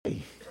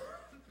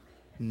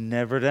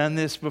Never done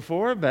this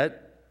before,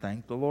 but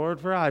thank the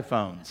Lord for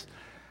iPhones.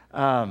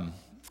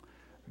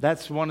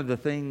 That's one of the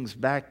things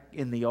back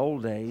in the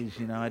old days,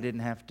 I didn't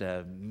have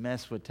to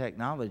mess with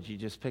technology. You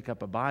just pick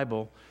up a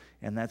Bible,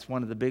 and that's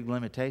one of the big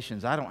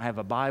limitations. I don't have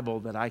a Bible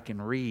that I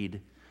can read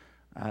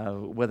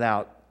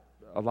without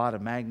a lot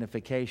of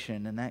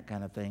magnification and that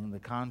kind of thing. The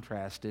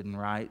contrast isn't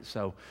right.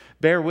 So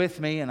bear with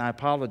me, and I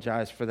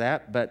apologize for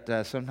that, but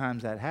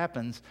sometimes that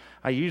happens.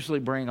 I usually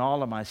bring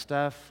all of my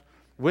stuff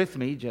with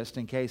me just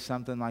in case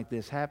something like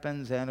this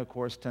happens. And of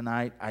course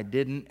tonight I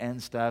didn't,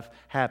 and stuff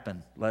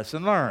happened.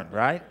 Lesson learned,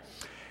 right?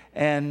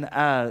 And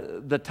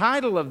the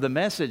title of the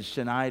message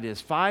tonight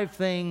is 5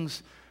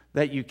 Things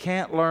That You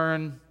Can't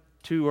Learn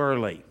Too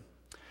Early.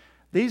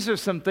 These are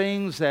some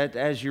things that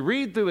as you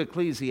read through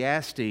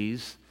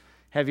Ecclesiastes,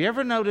 have you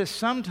ever noticed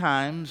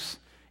sometimes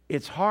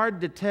it's hard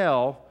to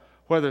tell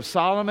whether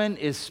Solomon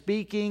is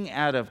speaking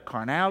out of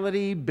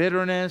carnality,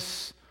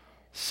 bitterness,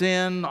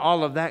 sin,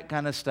 all of that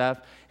kind of stuff,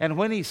 and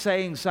when he's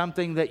saying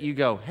something that you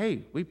go,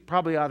 hey, we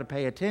probably ought to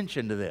pay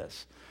attention to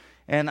this.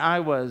 And I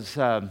was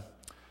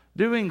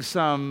doing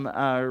some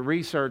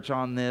research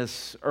on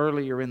this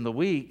earlier in the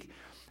week,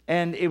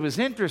 and it was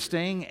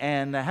interesting.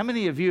 And how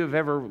many of you have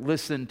ever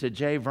listened to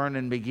J.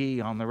 Vernon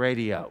McGee on the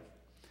radio?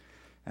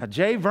 Now,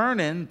 J.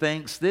 Vernon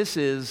thinks this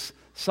is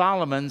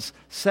Solomon's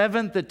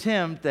 7th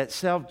attempt at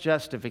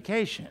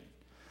self-justification.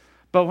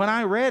 But when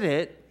I read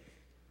it,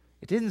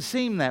 it didn't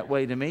seem that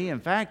way to me. In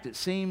fact, it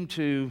seemed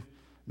to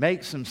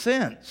make some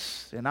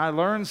sense, and I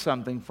learned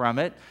something from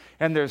it,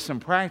 and there's some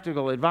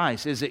practical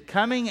advice. Is it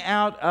coming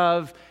out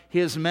of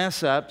his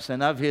mess-ups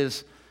and of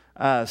his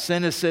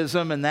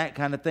cynicism and that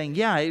kind of thing?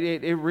 Yeah,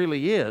 it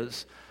really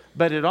is.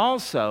 But it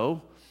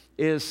also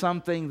is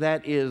something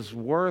that is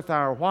worth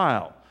our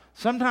while.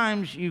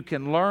 Sometimes you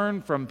can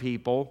learn from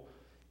people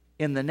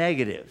in the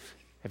negative.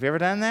 Have you ever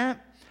done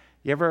that?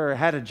 You ever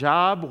had a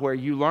job where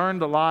you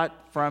learned a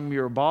lot from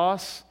your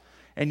boss,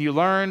 and you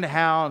learned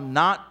how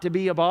not to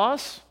be a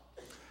boss?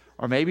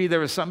 Or maybe there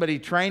was somebody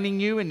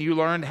training you and you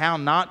learned how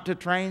not to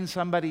train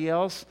somebody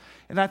else.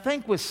 And I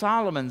think with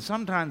Solomon,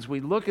 sometimes we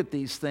look at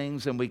these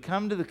things and we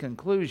come to the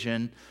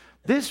conclusion,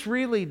 this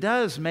really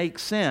does make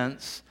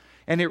sense,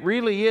 and it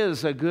really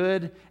is a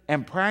good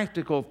and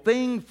practical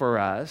thing for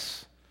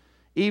us,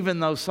 even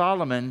though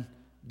Solomon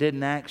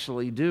didn't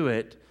actually do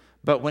it.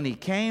 But when he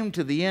came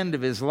to the end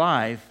of his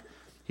life,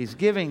 he's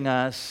giving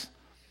us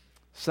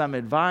some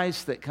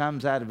advice that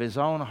comes out of his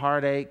own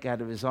heartache,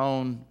 out of his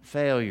own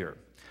failure.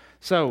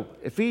 So,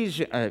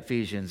 Ecclesiastes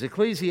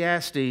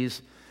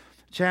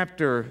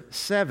chapter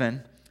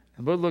 7,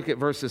 and we'll look at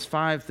verses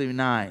 5 through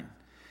 9.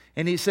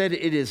 And he said,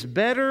 "It is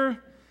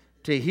better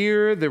to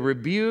hear the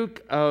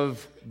rebuke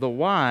of the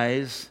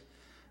wise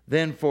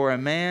than for a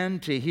man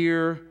to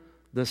hear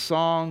the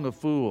song of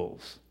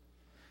fools."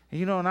 And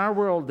in our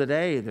world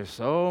today, there's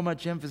so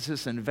much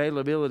emphasis and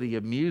availability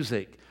of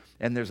music,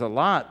 and there's a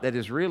lot that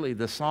is really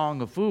the song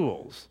of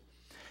fools.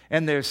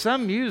 And there's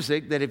some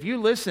music that if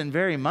you listen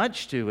very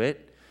much to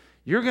it,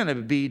 you're going to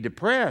be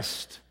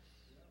depressed.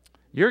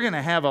 You're going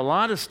to have a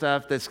lot of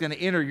stuff that's going to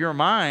enter your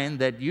mind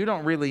that you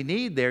don't really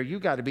need there.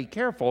 You've got to be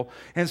careful.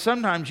 And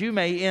sometimes you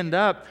may end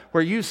up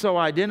where you so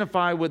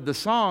identify with the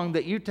song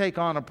that you take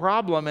on a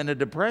problem and a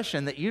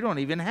depression that you don't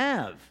even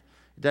have.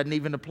 It doesn't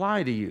even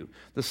apply to you.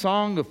 The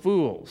song of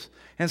fools.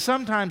 And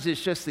sometimes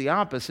it's just the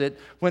opposite.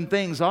 When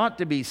things ought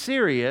to be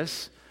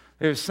serious,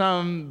 there's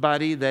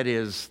somebody that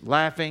is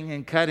laughing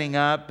and cutting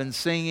up and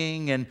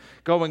singing and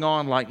going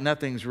on like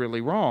nothing's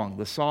really wrong.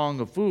 The song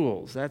of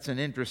fools. That's an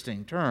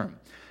interesting term.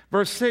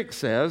 Verse 6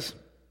 says,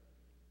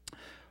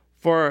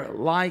 "For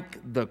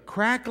like the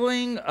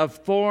crackling of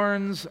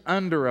thorns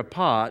under a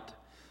pot,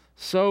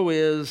 so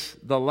is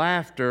the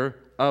laughter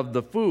of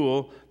the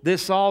fool.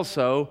 This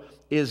also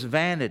is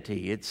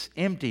vanity." It's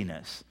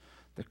emptiness.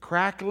 The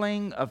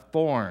crackling of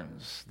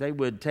thorns. They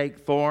would take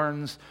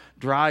thorns,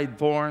 dried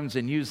thorns,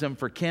 and use them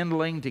for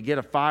kindling to get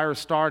a fire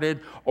started,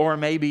 or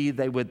maybe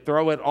they would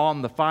throw it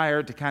on the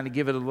fire to kind of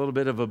give it a little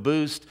bit of a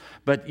boost.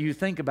 But you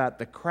think about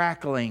the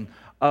crackling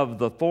of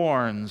the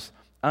thorns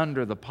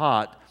under the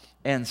pot,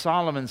 and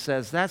Solomon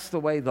says that's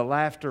the way the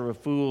laughter of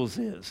fools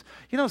is.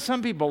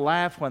 Some people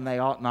laugh when they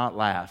ought not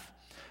laugh.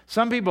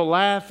 Some people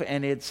laugh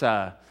and it's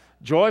a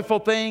joyful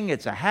thing,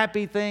 it's a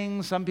happy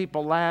thing. Some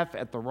people laugh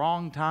at the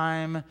wrong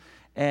time,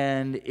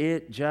 and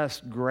it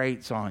just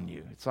grates on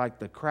you. It's like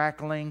the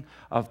crackling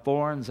of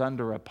thorns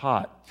under a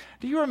pot.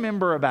 Do you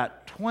remember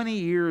about 20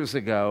 years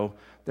ago,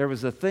 there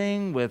was a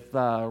thing with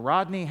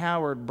Rodney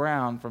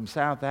Howard-Browne from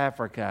South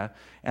Africa,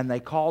 and they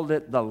called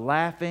it the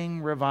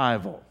Laughing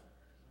Revival.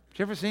 Did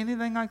you ever see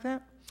anything like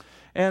that?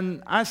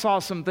 And I saw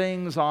some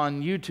things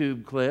on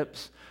YouTube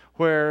clips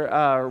where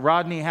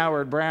Rodney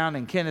Howard-Browne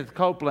and Kenneth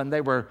Copeland,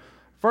 they were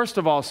first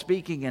of all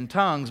speaking in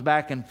tongues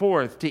back and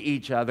forth to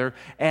each other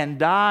and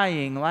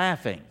dying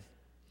laughing.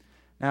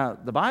 Now,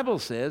 the Bible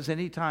says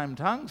anytime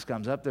tongues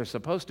comes up, there's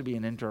supposed to be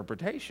an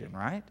interpretation,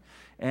 right?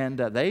 And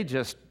they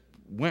just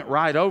went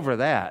right over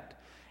that.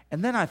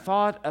 And then I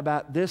thought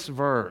about this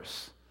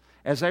verse.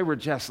 as they were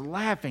just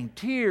laughing,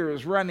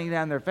 tears running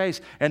down their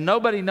face, and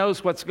nobody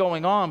knows what's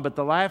going on, but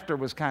the laughter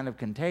was kind of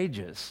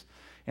contagious.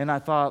 And I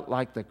thought,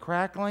 like the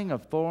crackling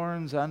of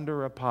thorns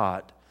under a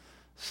pot,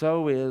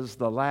 so is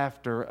the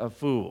laughter of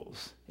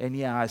fools. And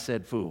yeah, I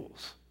said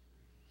fools.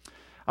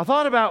 I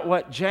thought about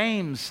what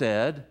James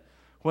said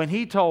when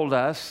he told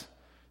us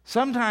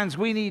sometimes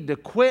we need to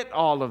quit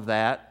all of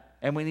that,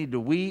 and we need to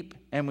weep,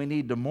 and we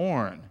need to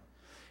mourn.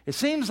 It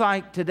seems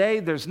like today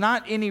there's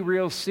not any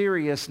real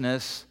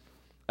seriousness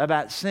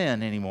about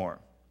sin anymore.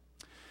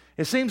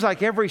 It seems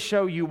like every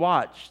show you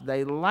watch,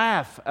 they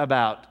laugh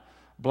about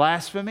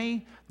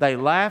blasphemy, they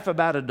laugh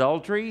about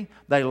adultery,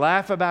 they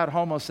laugh about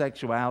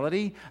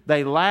homosexuality,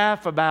 they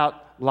laugh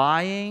about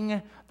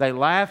lying, they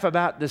laugh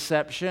about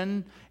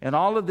deception, and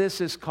all of this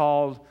is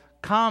called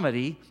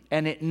comedy,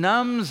 and it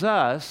numbs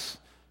us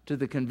to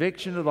the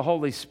conviction of the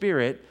Holy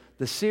Spirit,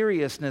 the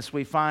seriousness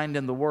we find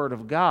in the Word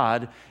of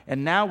God,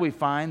 and now we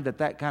find that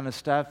that kind of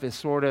stuff is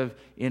sort of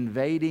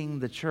invading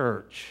the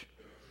church.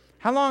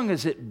 How long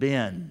has it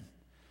been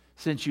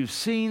since you've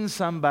seen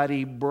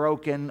somebody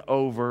broken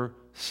over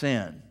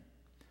sin?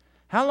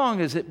 How long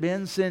has it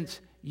been since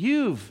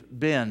you've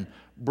been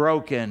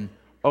broken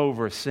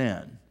over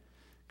sin?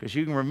 Because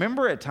you can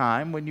remember a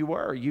time when you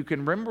were. You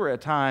can remember a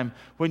time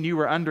when you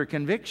were under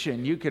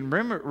conviction. You can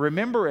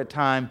remember a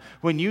time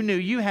when you knew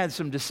you had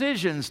some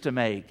decisions to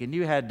make and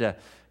you had to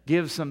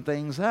give some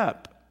things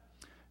up.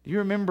 Do you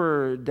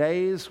remember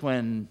days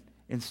when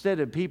instead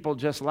of people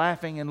just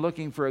laughing and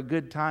looking for a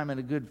good time and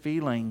a good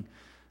feeling,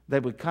 they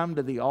would come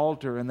to the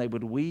altar and they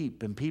would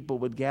weep and people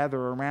would gather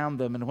around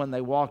them, and when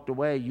they walked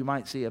away, you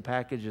might see a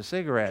package of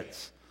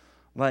cigarettes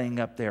laying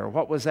up there.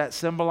 What was that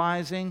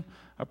symbolizing?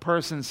 A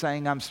person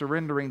saying, I'm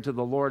surrendering to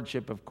the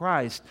lordship of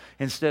Christ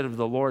instead of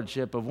the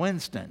lordship of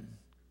Winston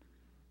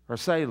or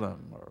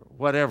Salem or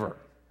whatever,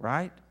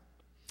 right?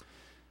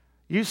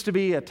 Used to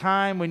be a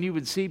time when you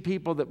would see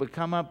people that would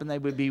come up and they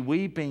would be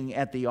weeping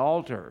at the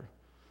altar,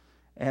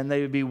 and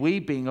they would be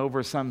weeping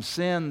over some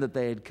sin that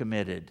they had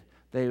committed.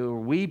 They were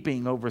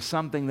weeping over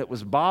something that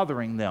was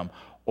bothering them.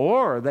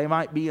 Or they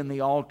might be in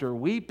the altar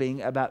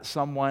weeping about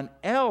someone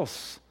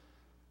else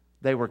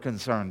they were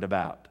concerned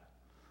about.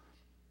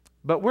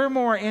 But we're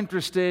more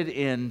interested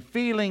in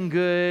feeling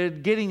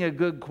good, getting a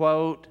good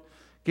quote,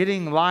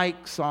 getting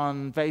likes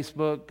on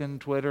Facebook and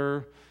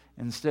Twitter,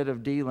 instead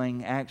of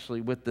dealing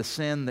actually with the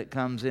sin that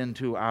comes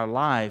into our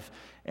life.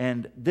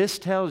 And this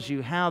tells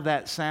you how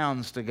that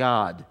sounds to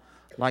God.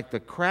 Like the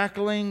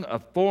crackling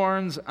of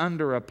thorns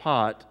under a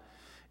pot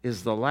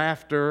is the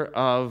laughter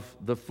of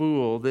the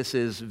fool. This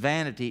is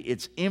vanity.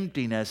 It's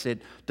emptiness.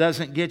 It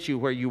doesn't get you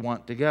where you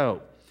want to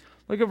go.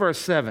 Look at verse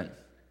 7.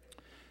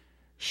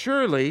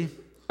 Surely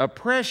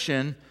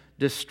oppression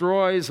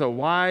destroys a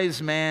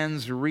wise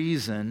man's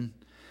reason,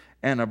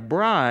 and a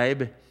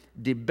bribe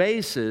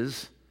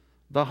debases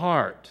the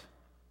heart.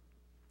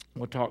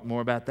 We'll talk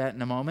more about that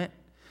in a moment.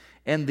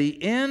 And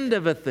the end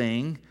of a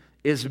thing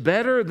is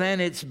better than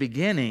its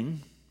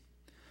beginning.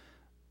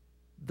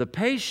 The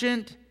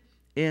patient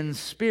in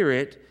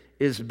spirit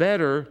is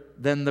better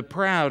than the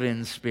proud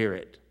in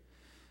spirit.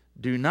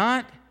 Do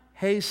not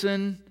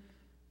hasten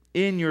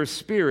in your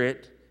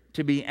spirit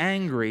to be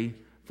angry,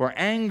 for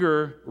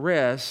anger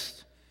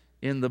rests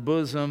in the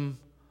bosom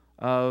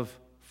of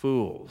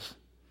fools.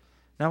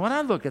 Now, when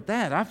I look at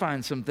that, I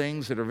find some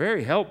things that are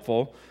very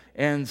helpful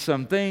and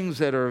some things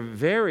that are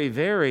very,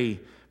 very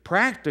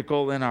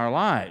practical in our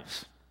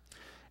lives.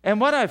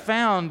 And what I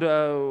found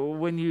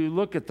when you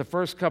look at the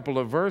first couple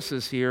of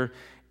verses here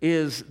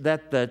is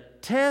that the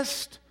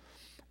test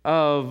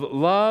of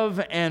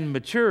love and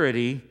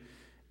maturity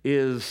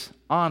is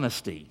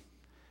honesty.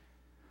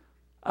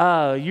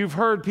 You've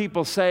heard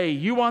people say,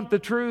 you want the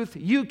truth?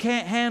 You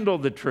can't handle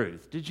the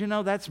truth. Did you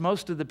know that's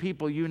most of the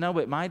people you know?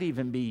 It might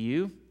even be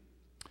you.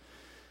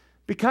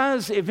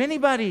 Because if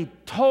anybody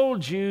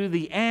told you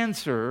the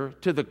answer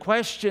to the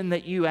question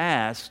that you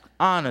asked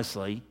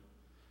honestly,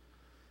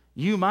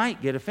 you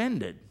might get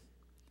offended.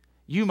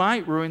 You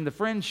might ruin the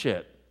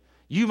friendship.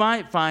 You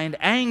might find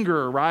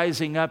anger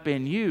rising up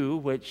in you,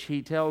 which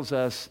he tells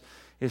us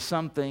is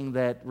something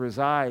that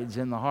resides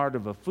in the heart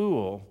of a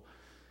fool.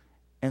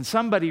 And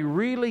somebody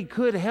really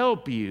could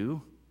help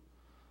you,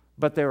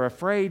 but they're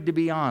afraid to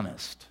be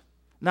honest.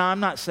 Now, I'm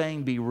not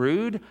saying be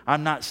rude.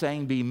 I'm not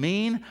saying be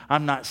mean.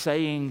 I'm not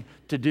saying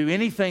to do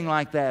anything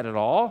like that at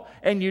all.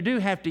 And you do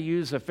have to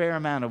use a fair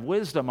amount of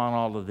wisdom on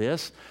all of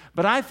this.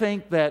 But I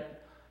think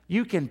that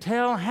you can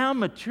tell how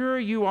mature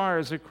you are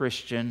as a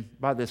Christian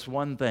by this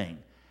one thing.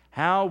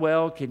 How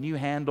well can you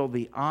handle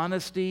the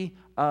honesty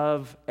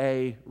of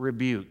a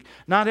rebuke?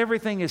 Not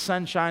everything is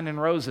sunshine and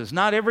roses.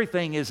 Not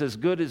everything is as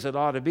good as it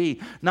ought to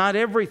be. Not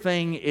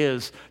everything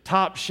is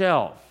top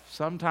shelf.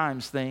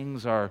 Sometimes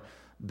things are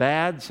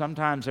bad.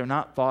 Sometimes they're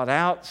not thought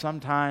out.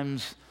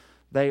 Sometimes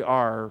they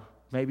are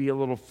maybe a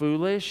little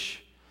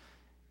foolish.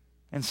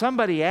 And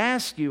somebody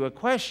asks you a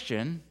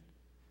question,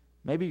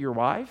 maybe your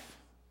wife,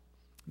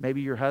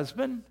 maybe your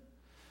husband,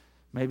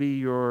 maybe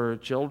your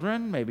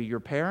children, maybe your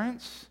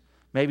parents,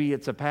 maybe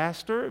it's a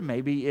pastor,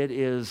 maybe it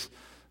is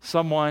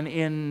someone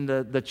in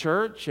the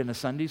church in a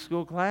Sunday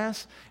school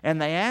class,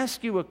 and they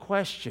ask you a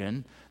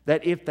question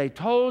that if they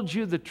told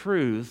you the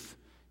truth,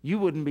 you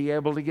wouldn't be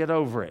able to get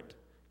over it.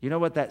 You know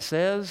what that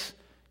says?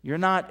 You're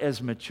not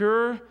as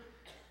mature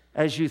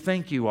as you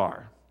think you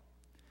are.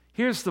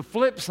 Here's the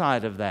flip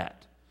side of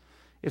that.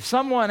 If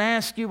someone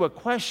asks you a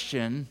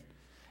question,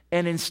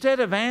 and instead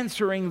of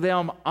answering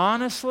them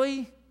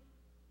honestly,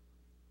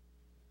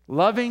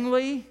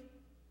 lovingly,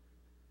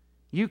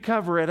 you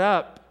cover it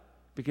up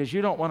because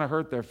you don't want to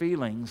hurt their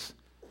feelings,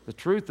 the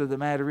truth of the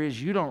matter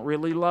is you don't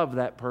really love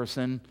that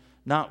person,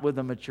 not with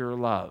a mature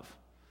love.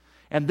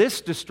 And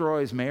this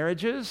destroys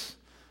marriages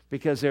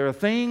because there are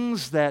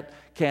things that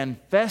can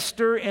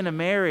fester in a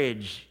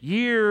marriage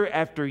year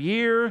after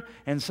year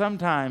and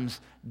sometimes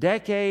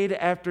decade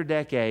after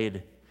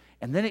decade.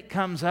 And then it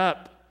comes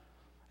up,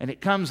 and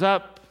it comes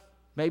up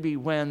maybe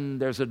when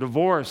there's a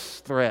divorce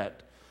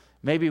threat,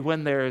 maybe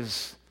when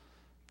there's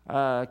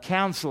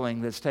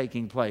counseling that's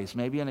taking place,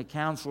 maybe in a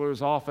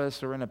counselor's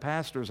office or in a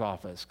pastor's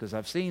office, because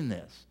I've seen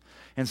this.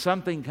 And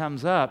something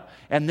comes up,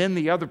 and then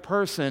the other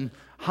person,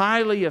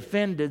 highly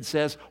offended,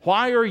 says,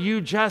 "Why are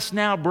you just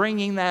now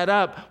bringing that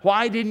up?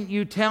 Why didn't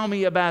you tell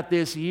me about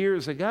this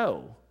years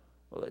ago?"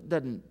 Well, it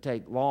doesn't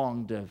take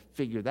long to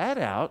figure that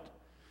out.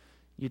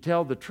 You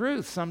tell the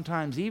truth,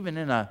 sometimes even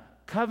in a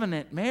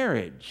covenant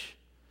marriage,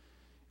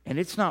 and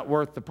it's not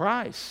worth the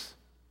price.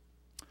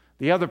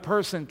 The other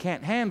person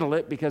can't handle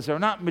it because they're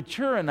not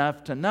mature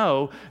enough to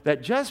know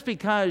that just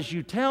because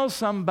you tell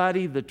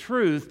somebody the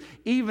truth,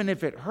 even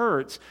if it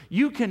hurts,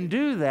 you can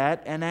do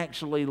that and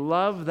actually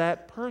love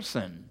that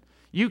person.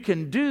 You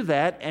can do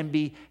that and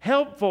be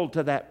helpful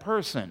to that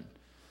person,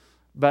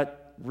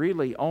 but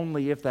really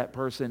only if that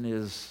person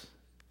is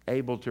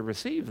able to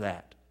receive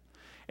that.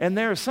 And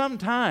there are some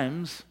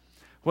times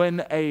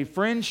when a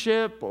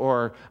friendship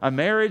or a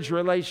marriage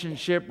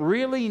relationship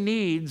really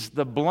needs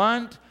the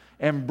blunt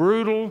and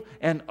brutal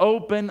and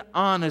open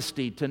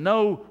honesty to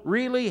know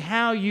really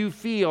how you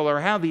feel or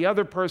how the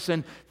other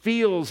person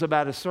feels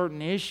about a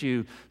certain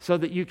issue so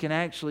that you can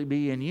actually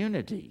be in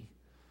unity.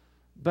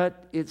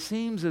 But it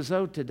seems as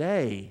though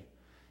today,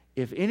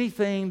 if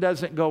anything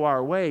doesn't go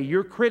our way,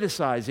 you're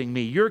criticizing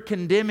me, you're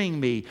condemning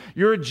me,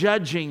 you're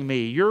judging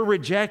me, you're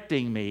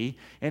rejecting me,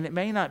 and it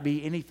may not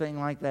be anything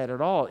like that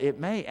at all.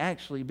 It may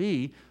actually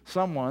be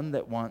someone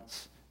that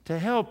wants to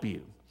help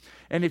you.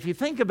 And if you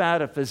think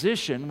about a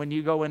physician, when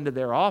you go into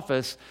their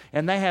office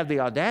and they have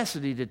the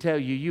audacity to tell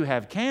you you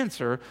have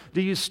cancer,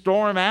 do you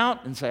storm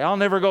out and say, "I'll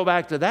never go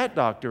back to that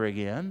doctor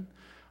again"?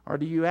 Or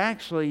do you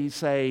actually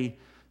say,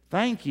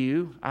 "Thank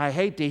you, I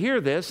hate to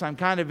hear this, I'm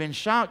kind of in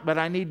shock, but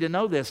I need to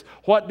know this.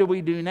 What do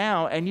we do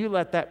now?" And you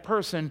let that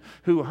person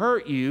who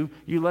hurt you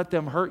let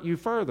them hurt you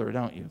further,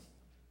 don't you?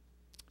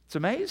 It's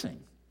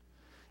amazing.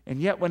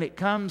 And yet when it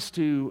comes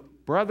to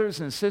brothers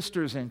and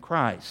sisters in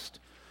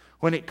Christ,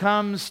 when it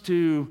comes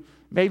to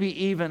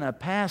maybe even a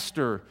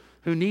pastor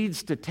who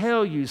needs to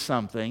tell you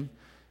something,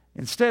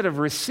 instead of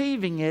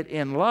receiving it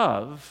in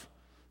love,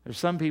 there's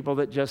some people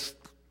that just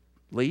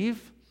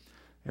leave.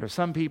 There are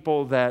some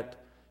people that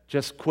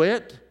just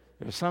quit.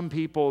 There are some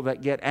people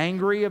that get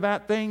angry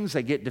about things.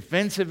 They get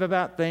defensive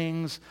about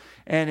things.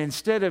 And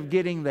instead of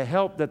getting the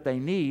help that they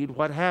need,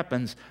 what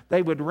happens?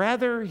 They would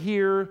rather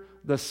hear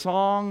the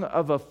song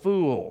of a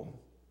fool.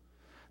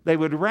 They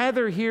would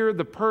rather hear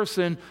the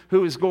person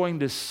who is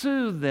going to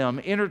soothe them,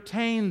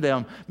 entertain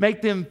them,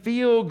 make them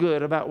feel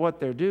good about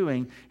what they're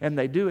doing, and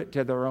they do it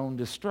to their own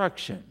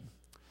destruction.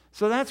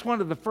 So that's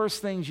one of the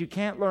first things you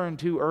can't learn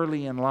too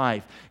early in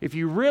life. If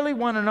you really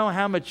want to know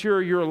how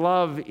mature your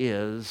love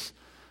is,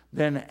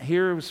 then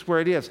here's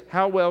where it is.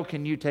 How well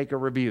can you take a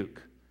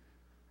rebuke?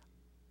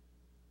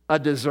 A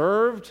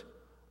deserved,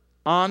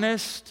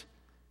 honest,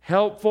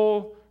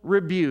 helpful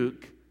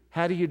rebuke.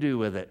 How do you do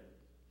with it?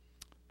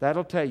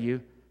 That'll tell you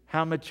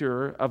how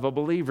mature of a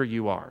believer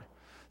you are.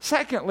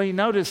 Secondly,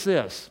 notice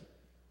this.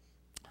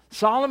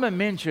 Solomon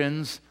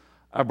mentions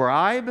a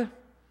bribe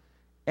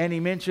and he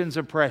mentions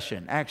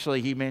oppression. Actually,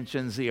 he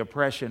mentions the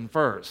oppression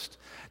first.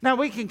 Now,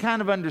 we can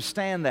kind of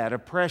understand that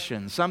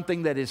oppression,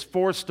 something that is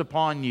forced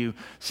upon you,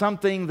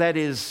 something that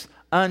is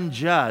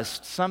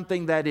unjust,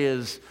 something that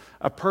is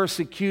a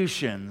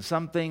persecution,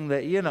 something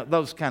that,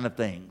 those kind of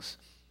things.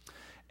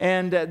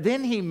 And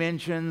then he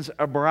mentions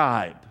a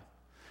bribe.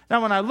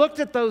 Now, when I looked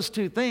at those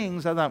two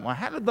things, I thought, well,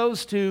 how did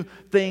those two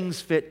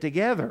things fit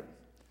together?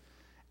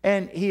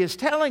 And he is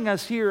telling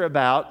us here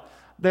about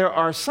there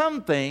are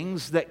some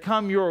things that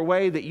come your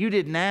way that you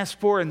didn't ask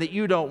for and that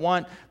you don't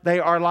want. They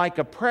are like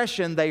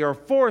oppression. They are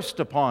forced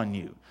upon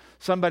you.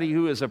 Somebody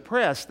who is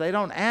oppressed, they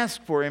don't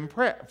ask for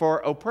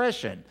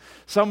oppression.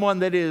 Someone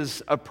that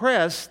is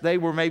oppressed, they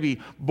were maybe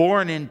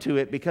born into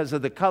it because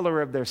of the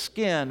color of their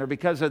skin or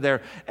because of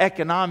their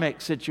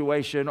economic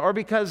situation or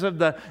because of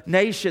the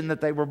nation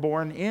that they were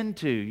born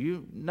into.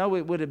 You know,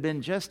 it would have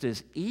been just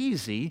as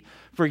easy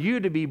for you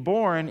to be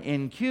born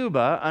in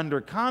Cuba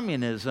under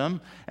communism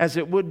as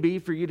it would be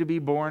for you to be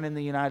born in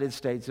the United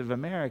States of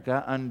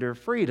America under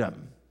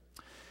freedom.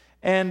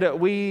 And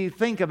we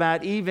think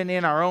about even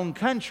in our own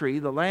country,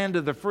 the land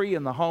of the free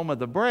and the home of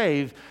the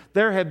brave,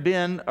 there have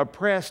been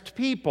oppressed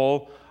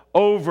people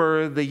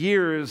over the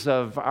years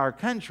of our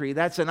country.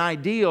 That's an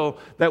ideal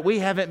that we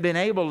haven't been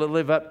able to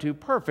live up to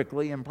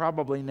perfectly and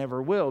probably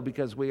never will,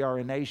 because we are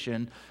a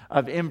nation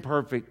of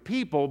imperfect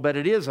people. But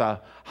it is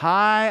a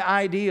high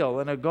ideal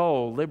and a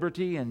goal,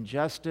 liberty and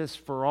justice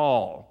for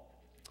all.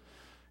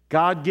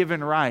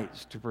 God-given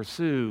rights to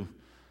pursue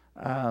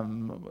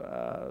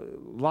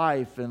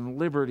life and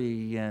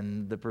liberty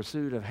and the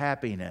pursuit of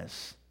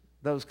happiness,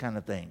 those kind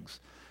of things.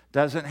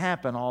 Doesn't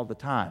happen all the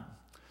time.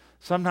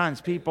 Sometimes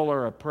people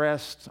are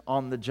oppressed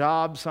on the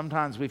job.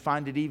 Sometimes we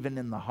find it even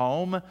in the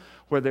home,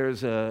 where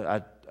there's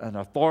an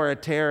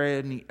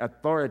authoritarian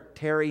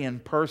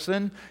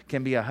person.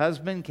 Can be a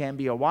husband, can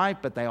be a wife,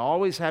 but they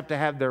always have to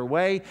have their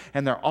way,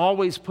 and they're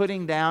always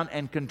putting down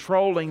and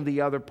controlling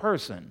the other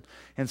person.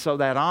 And so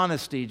that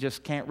honesty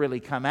just can't really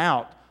come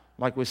out,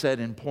 like we said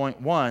in point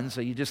 1.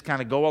 So you just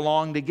kind of go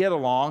along to get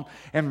along,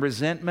 and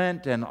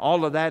resentment and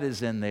all of that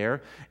is in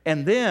there.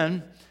 And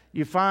then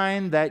you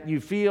find that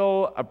you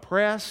feel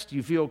oppressed,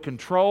 you feel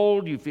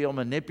controlled, you feel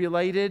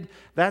manipulated.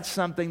 That's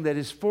something that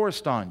is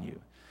forced on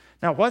you.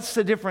 Now, what's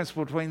the difference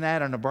between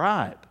that and a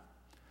bribe?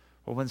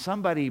 Well, when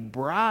somebody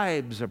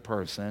bribes a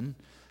person,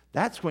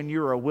 that's when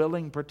you're a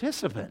willing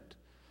participant.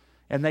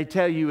 And they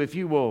tell you, if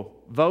you will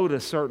vote a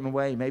certain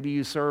way, maybe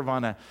you serve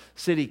on a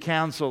city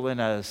council in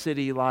a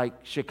city like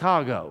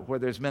Chicago, where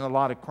there's been a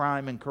lot of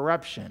crime and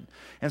corruption.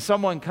 And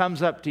someone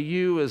comes up to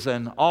you as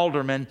an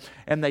alderman,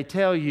 and they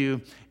tell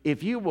you,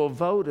 if you will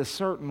vote a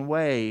certain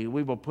way,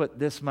 we will put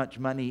this much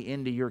money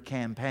into your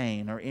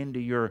campaign or into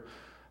your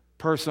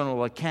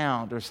personal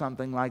account or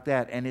something like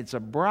that. And it's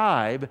a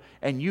bribe,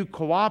 and you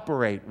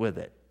cooperate with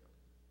it.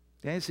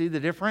 Okay, see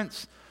the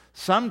difference?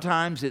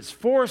 Sometimes it's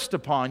forced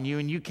upon you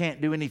and you can't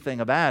do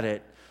anything about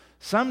it.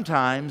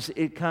 Sometimes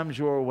it comes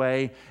your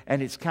way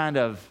and it's kind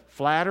of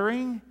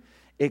flattering.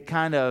 It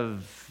kind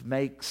of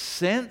makes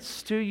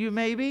sense to you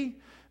maybe.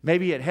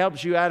 Maybe it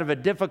helps you out of a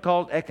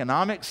difficult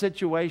economic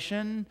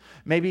situation.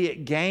 Maybe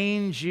it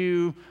gains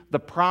you the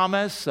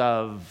promise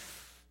of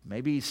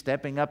maybe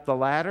stepping up the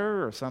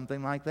ladder or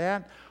something like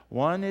that.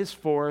 One is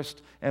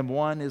forced and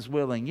one is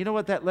willing. You know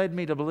what that led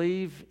me to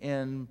believe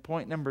in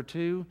point number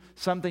 2?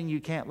 Something you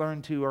can't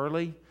learn too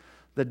early.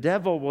 The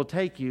devil will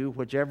take you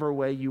whichever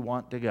way you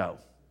want to go.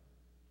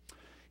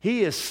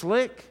 He is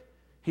slick.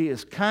 He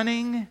is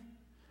cunning.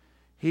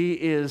 He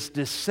is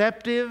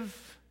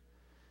deceptive.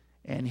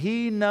 And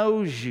he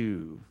knows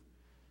you.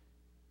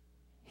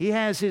 He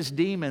has his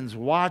demons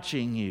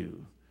watching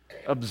you,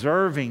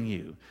 observing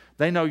you.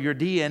 They know your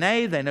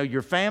DNA. They know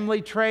your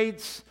family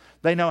traits.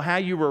 They know how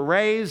you were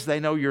raised.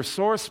 They know your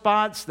sore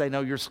spots. They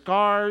know your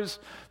scars.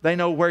 They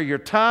know where you're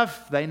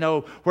tough. They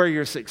know where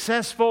you're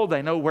successful.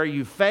 They know where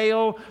you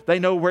fail. They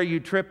know where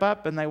you trip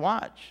up, and they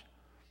watch.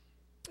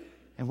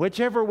 And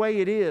whichever way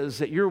it is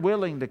that you're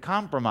willing to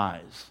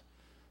compromise,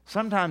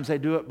 sometimes they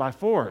do it by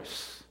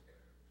force.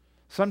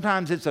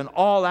 Sometimes it's an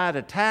all-out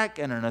attack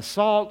and an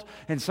assault,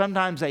 and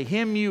sometimes they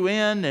hem you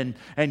in,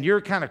 and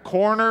you're kind of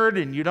cornered,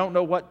 and you don't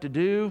know what to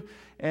do.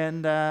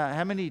 And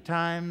how many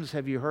times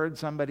have you heard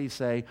somebody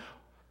say,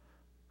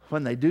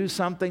 when they do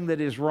something that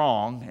is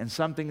wrong and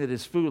something that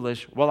is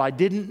foolish, well, I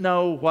didn't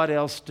know what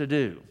else to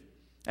do.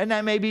 And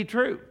that may be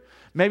true.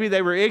 Maybe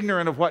they were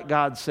ignorant of what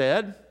God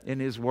said in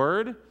His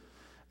Word.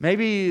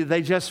 Maybe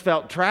they just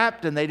felt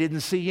trapped and they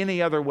didn't see any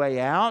other way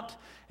out.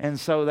 And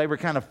so they were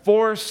kind of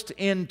forced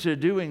into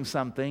doing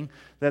something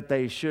that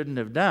they shouldn't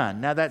have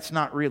done. Now, that's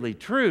not really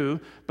true,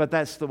 but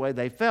that's the way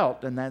they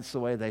felt and that's the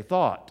way they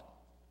thought.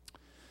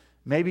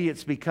 Maybe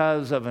it's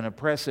because of an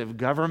oppressive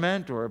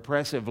government or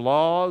oppressive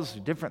laws,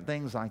 different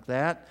things like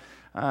that.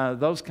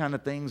 Those kind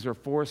of things are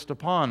forced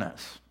upon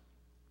us.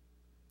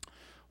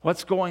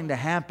 What's going to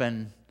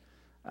happen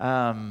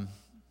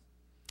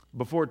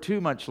before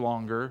too much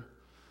longer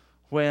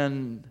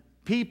when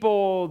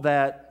people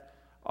that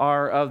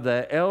are of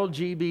the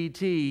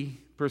LGBT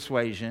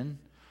persuasion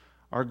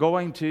are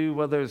going to,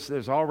 well,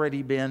 there's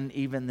already been,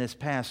 even this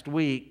past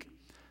week,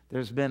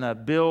 there's been a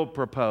bill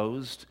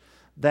proposed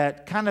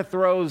that kind of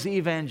throws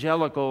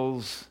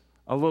evangelicals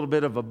a little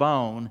bit of a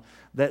bone,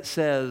 that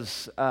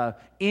says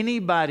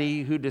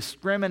anybody who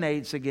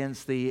discriminates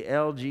against the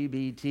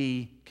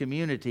LGBT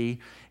community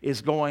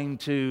that's going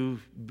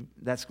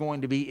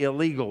to be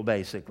illegal,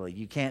 basically.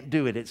 You can't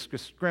do it. It's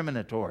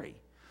discriminatory.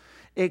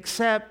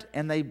 Except,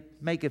 and they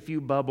make a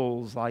few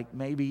bubbles, like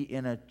maybe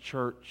in a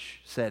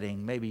church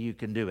setting, maybe you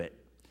can do it.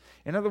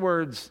 In other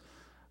words,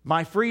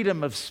 my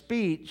freedom of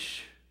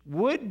speech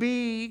would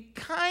be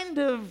kind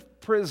of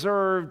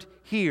preserved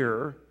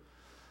here,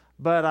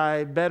 but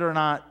I better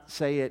not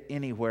say it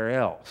anywhere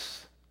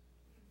else,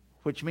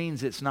 which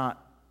means it's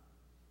not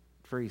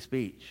free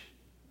speech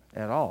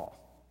at all,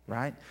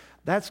 right?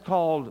 That's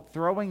called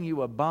throwing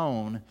you a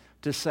bone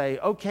to say,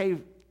 okay,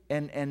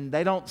 and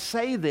they don't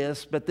say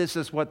this, but this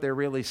is what they're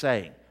really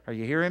saying. Are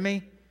you hearing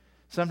me?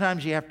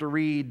 Sometimes you have to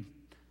read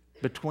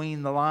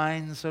between the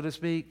lines, so to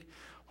speak.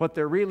 What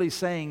they're really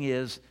saying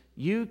is,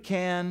 you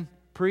can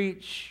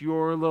preach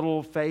your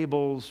little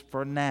fables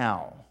for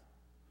now.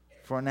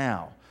 For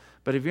now.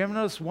 But if you ever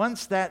notice,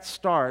 once that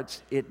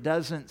starts, it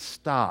doesn't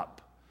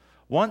stop.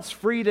 Once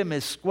freedom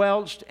is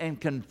squelched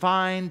and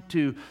confined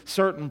to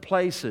certain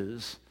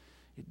places,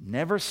 it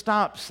never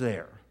stops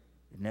there.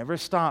 It never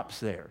stops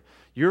there.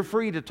 You're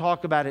free to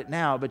talk about it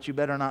now, but you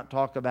better not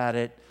talk about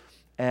it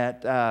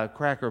at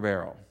Cracker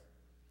Barrel.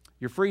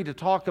 You're free to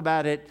talk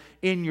about it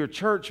in your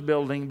church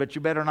building, but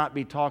you better not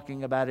be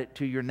talking about it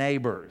to your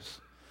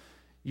neighbors.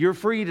 You're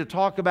free to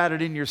talk about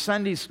it in your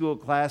Sunday school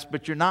class,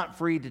 but you're not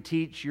free to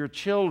teach your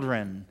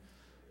children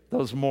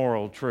those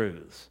moral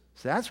truths.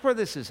 So that's where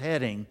this is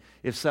heading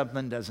if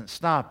something doesn't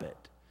stop it.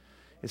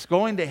 It's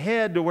going to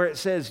head to where it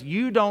says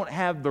you don't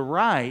have the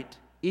right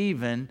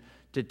even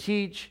to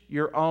teach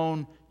your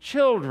own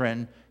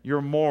children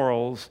your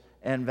morals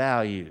and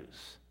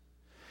values.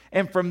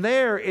 And from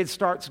there, it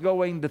starts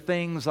going to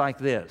things like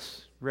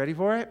this. Ready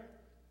for it?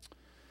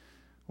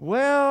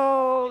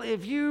 Well,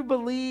 if you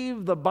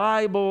believe the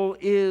Bible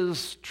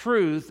is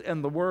truth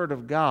and the Word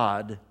of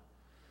God,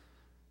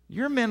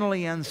 you're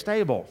mentally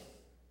unstable.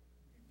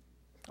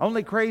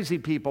 Only crazy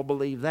people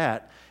believe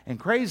that. And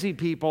crazy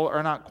people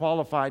are not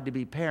qualified to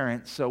be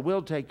parents, so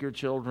we'll take your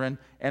children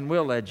and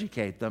we'll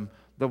educate them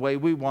the way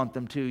we want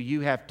them to.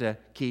 You have to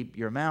keep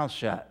your mouth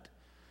shut.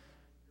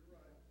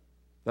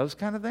 Those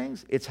kind of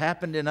things. It's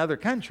happened in other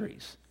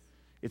countries.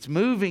 It's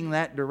moving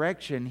that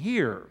direction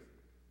here.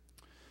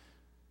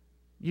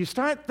 You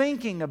start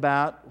thinking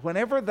about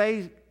whenever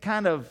they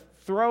kind of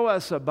throw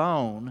us a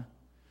bone,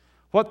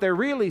 what they're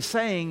really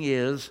saying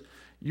is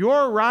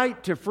your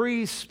right to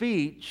free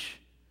speech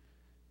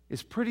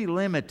is pretty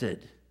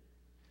limited.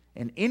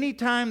 And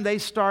anytime they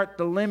start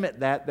to limit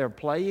that, they're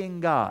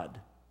playing God.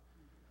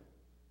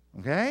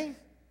 Okay?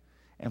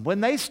 And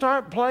when they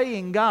start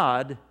playing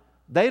God,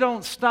 they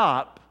don't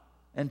stop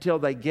until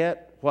they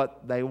get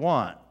what they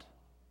want.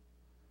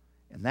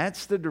 And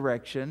that's the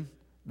direction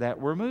that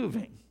we're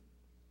moving.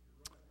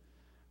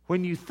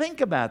 When you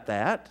think about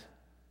that,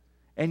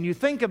 and you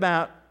think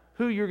about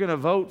who you're going to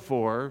vote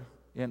for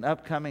in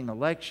upcoming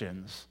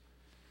elections,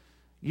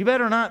 you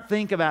better not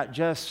think about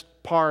just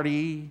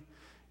party.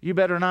 You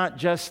better not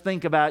just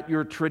think about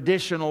your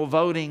traditional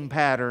voting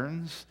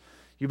patterns.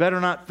 You better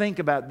not think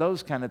about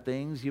those kind of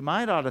things. You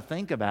might ought to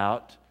think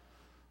about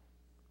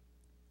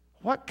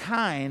what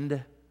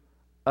kind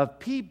of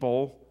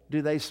people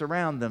do they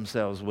surround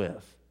themselves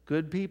with?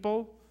 Good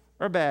people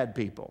or bad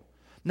people?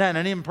 Now, in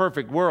an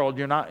imperfect world,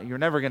 you're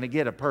never going to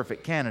get a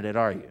perfect candidate,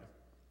 are you?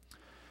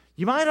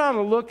 You might ought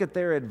to look at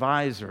their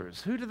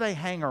advisors. Who do they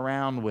hang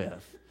around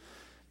with?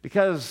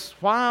 Because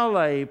while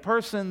a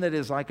person that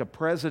is like a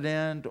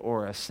president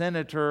or a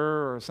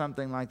senator or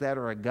something like that,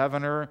 or a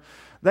governor,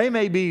 they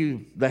may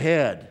be the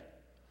head.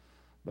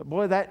 But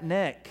boy, that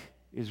neck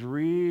is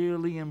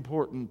really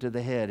important to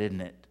the head,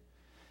 isn't it?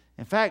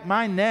 In fact,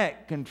 my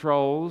neck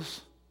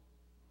controls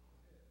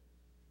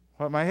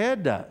what my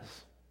head does.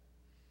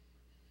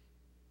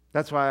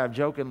 That's why I've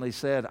jokingly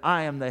said,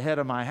 I am the head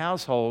of my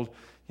household.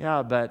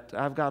 Yeah, but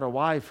I've got a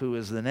wife who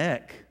is the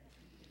neck.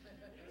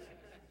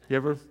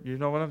 You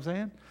know what I'm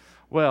saying?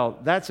 Well,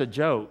 that's a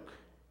joke.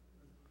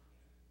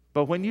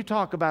 But when you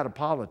talk about a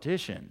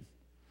politician,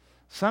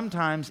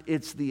 sometimes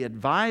it's the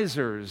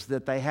advisors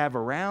that they have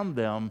around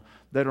them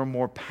that are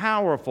more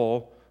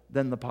powerful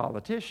than the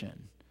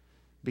politician,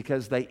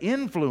 because they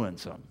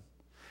influence them.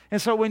 And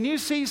so when you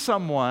see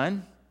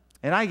someone,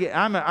 and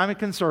I'm a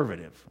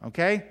conservative,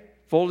 okay?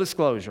 Full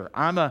disclosure,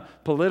 I'm a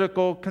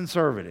political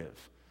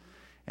conservative.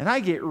 And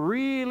I get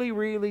really,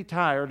 really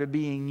tired of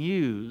being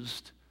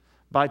used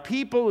by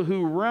people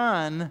who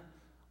run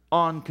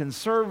on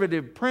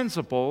conservative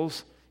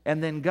principles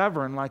and then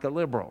govern like a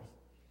liberal.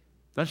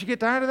 Don't you get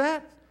tired of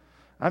that?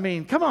 I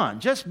mean, come on,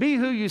 just be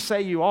who you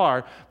say you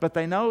are, but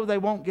they know they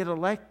won't get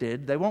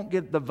elected. They won't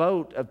get the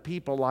vote of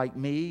people like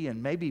me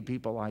and maybe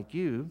people like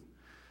you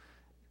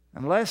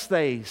unless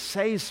they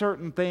say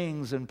certain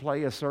things and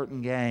play a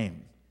certain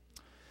game.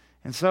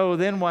 And so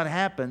then what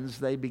happens,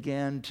 they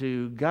begin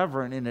to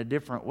govern in a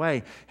different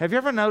way. Have you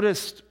ever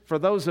noticed, for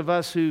those of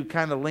us who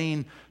kind of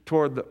lean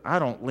toward I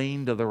don't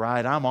lean to the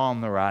right, I'm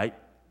on the right,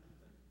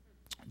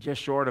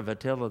 just short of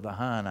Attila the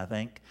Hun, I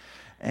think.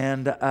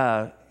 And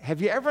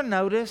have you ever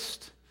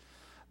noticed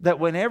that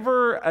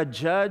whenever a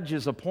judge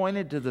is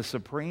appointed to the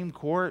Supreme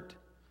Court,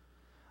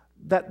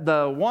 that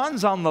the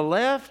ones on the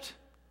left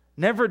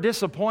never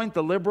disappoint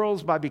the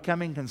liberals by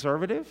becoming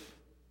conservative?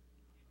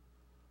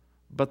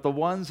 But the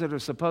ones that are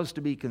supposed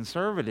to be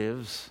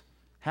conservatives,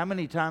 how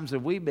many times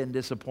have we been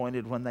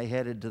disappointed when they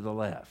headed to the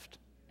left?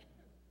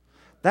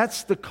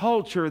 That's the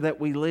culture that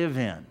we live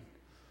in.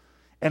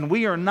 And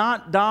we are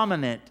not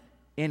dominant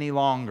any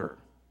longer.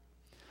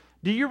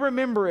 Do you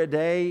remember a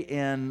day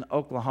in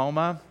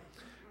Oklahoma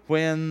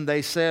when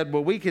they said,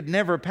 well, we could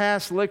never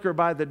pass liquor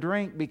by the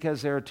drink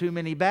because there are too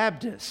many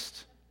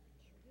Baptists?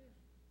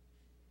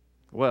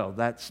 Well,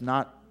 that's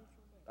not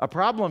a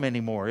problem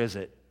anymore, is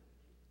it?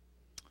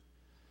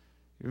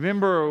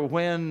 Remember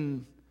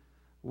when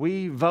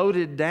We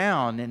voted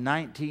down in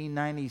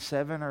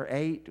 1997 or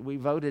 8, we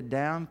voted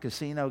down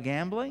casino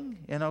gambling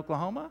in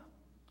Oklahoma.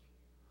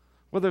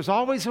 Well, there's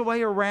always a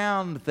way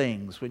around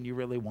things when you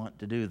really want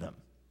to do them.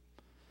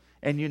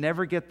 And you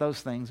never get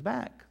those things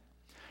back.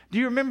 Do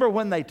you remember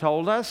when they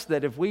told us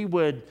that if we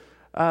would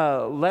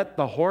let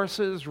the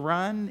horses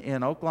run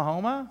in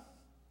Oklahoma,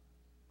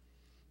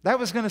 that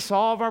was going to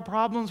solve our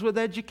problems with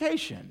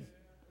education?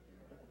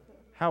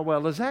 How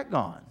well has that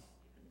gone?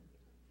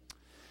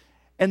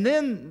 And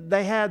then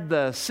they had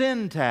the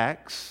sin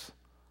tax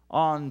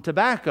on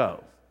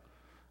tobacco.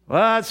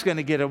 Well, that's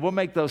going to we'll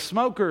make those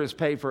smokers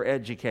pay for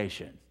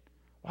education.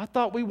 Well, I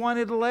thought we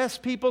wanted less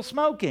people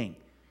smoking.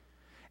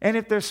 And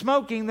if they're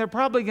smoking, they're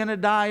probably going to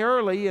die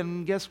early,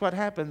 and guess what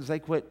happens? They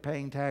quit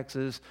paying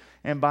taxes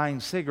and buying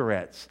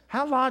cigarettes.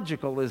 How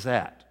logical is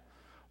that?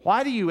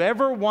 Why do you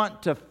ever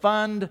want to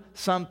fund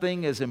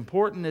something as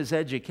important as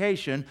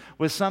education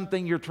with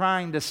something you're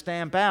trying to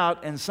stamp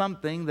out and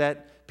something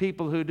that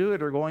people who do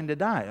it are going to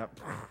die?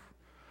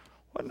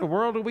 What in the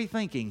world are we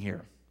thinking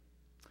here?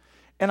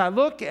 And I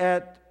look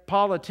at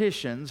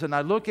politicians, and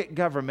I look at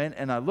government,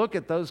 and I look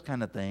at those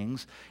kind of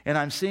things, and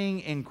I'm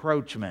seeing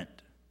encroachment.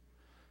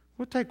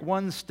 We'll take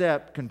one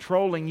step,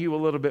 controlling you a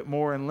little bit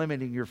more and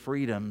limiting your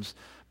freedoms.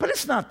 But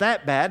it's not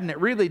that bad, and it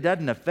really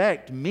doesn't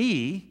affect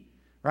me.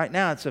 Right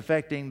now it's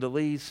affecting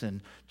Delise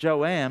and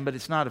Joanne, but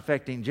it's not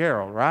affecting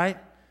Gerald, right?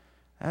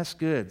 That's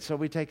good. So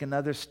we take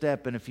another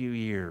step in a few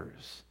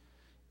years,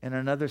 and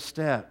another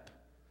step.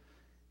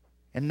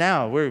 And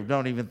now we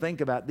don't even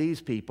think about these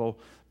people,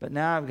 but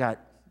now I've got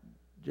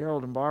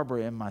Gerald and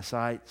Barbara in my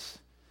sights,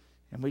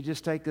 and we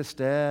just take a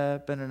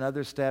step and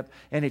another step.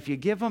 And if you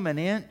give them an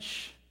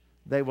inch,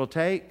 they will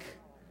take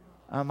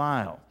a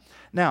mile.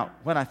 Now,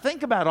 when I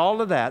think about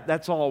all of that,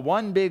 that's all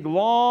one big,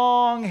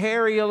 long,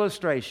 hairy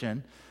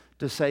illustration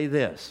to say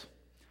this.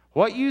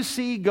 What you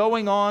see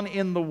going on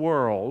in the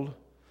world,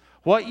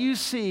 what you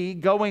see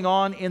going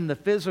on in the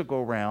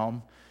physical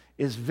realm,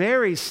 is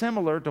very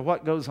similar to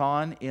what goes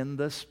on in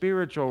the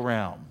spiritual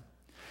realm.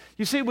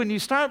 You see, when you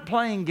start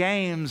playing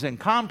games and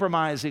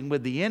compromising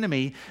with the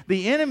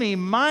enemy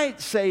might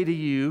say to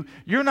you,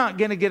 you're not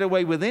going to get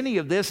away with any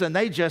of this, and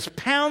they just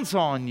pounce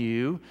on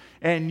you,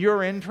 and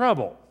you're in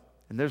trouble.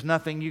 And there's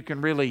nothing you can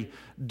really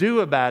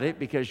do about it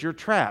because you're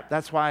trapped.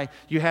 That's why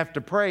you have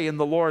to pray in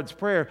the Lord's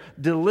Prayer,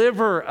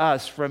 deliver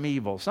us from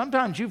evil.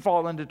 Sometimes you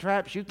fall into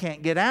traps you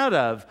can't get out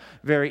of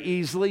very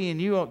easily, and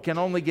you can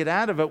only get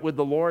out of it with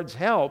the Lord's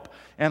help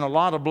and a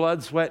lot of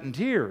blood, sweat, and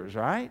tears,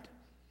 right?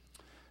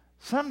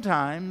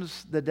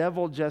 Sometimes the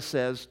devil just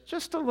says,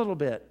 just a little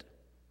bit.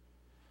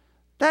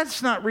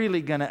 That's not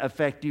really going to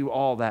affect you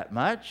all that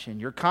much,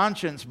 and your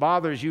conscience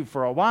bothers you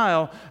for a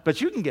while,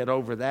 but you can get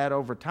over that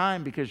over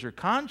time because your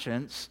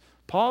conscience,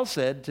 Paul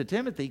said to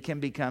Timothy, can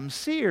become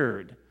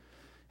seared,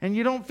 and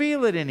you don't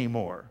feel it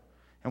anymore.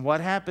 And what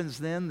happens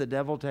then? The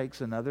devil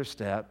takes another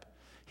step.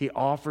 He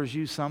offers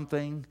you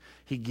something.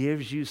 He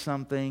gives you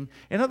something.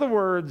 In other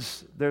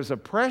words, there's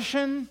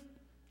oppression,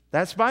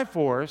 that's by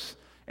force,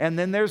 and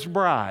then there's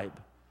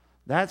bribe.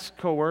 That's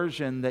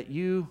coercion that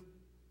you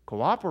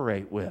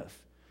cooperate with.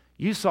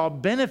 You saw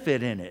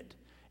benefit in it,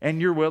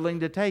 and you're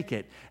willing to take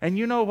it. And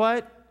you know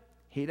what?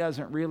 He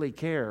doesn't really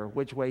care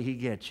which way he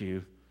gets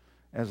you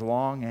as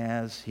long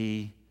as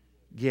he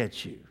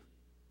gets you.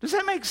 Does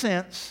that make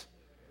sense?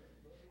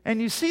 And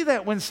you see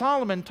that when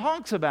Solomon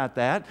talks about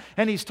that,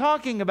 and he's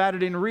talking about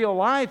it in real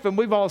life, and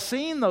we've all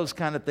seen those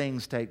kind of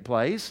things take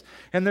place,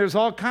 and there's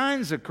all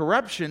kinds of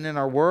corruption in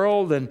our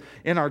world and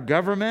in our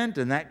government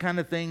and that kind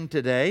of thing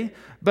today.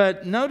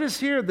 But notice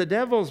here, the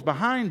devil's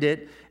behind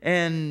it,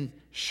 and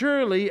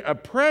surely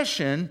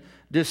oppression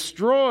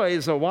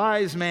destroys a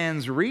wise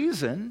man's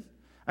reason.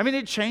 I mean,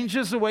 it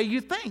changes the way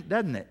you think,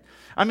 doesn't it?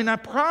 I mean, I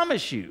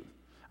promise you,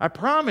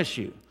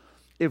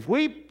 if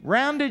we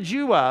rounded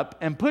you up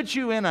and put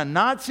you in a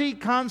Nazi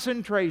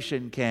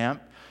concentration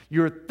camp,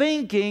 your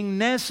thinking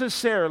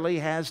necessarily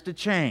has to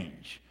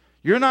change.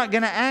 You're not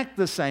going to act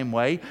the same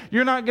way.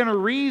 You're not going to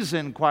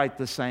reason quite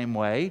the same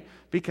way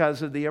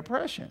because of the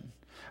oppression.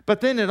 But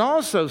then it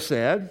also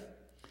said,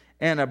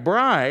 and a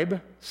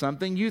bribe,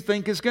 something you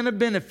think is going to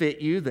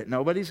benefit you that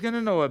nobody's going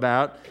to know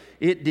about,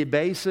 it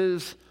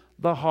debases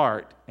the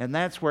heart. And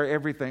that's where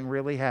everything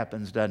really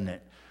happens, doesn't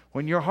it?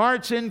 When your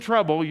heart's in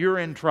trouble, you're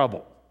in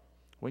trouble.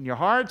 When your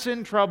heart's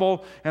in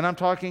trouble, and I'm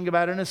talking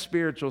about in a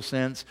spiritual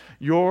sense,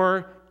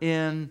 you're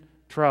in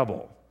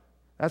trouble.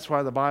 That's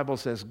why the Bible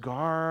says,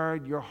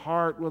 guard your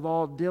heart with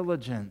all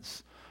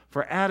diligence,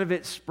 for out of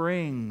it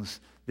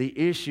springs the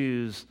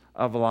issues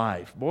of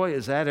life. Boy,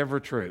 is that ever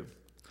true.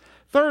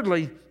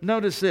 Thirdly,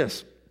 notice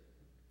this.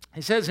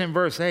 He says in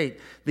verse 8,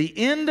 the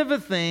end of a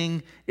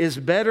thing is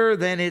better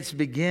than its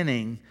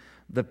beginning.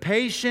 The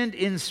patient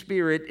in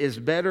spirit is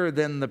better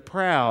than the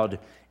proud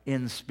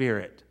in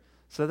spirit.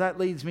 So that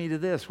leads me to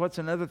this. What's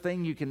another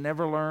thing you can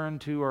never learn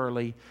too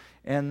early?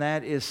 And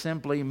that is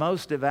simply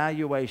most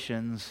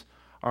evaluations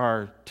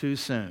are too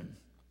soon.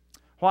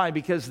 Why?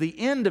 Because the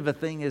end of a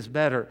thing is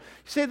better.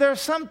 You see, there are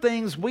some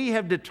things we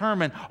have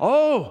determined,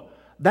 oh,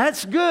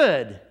 that's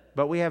good.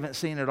 but we haven't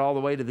seen it all the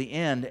way to the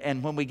end.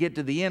 And when we get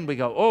to the end, we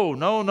go, oh,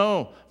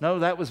 no,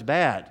 that was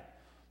bad.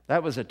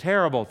 That was a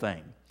terrible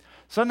thing.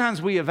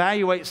 Sometimes we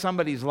evaluate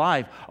somebody's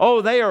life.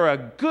 Oh, they are a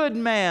good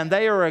man.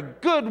 They are a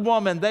good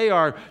woman. They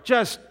are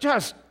just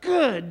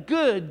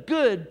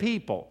good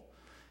people.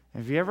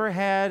 Have you ever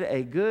had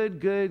a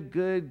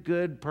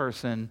good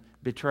person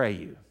betray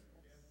you?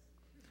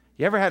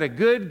 You ever had a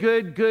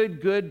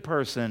good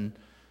person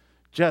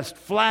just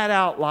flat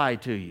out lie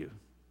to you,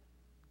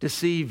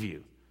 deceive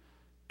you,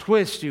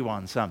 twist you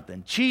on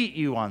something, cheat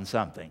you on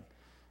something?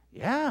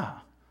 Yeah,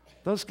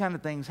 those kind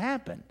of things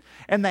happen.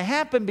 And they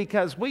happen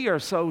because we are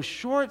so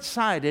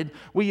short-sighted.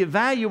 We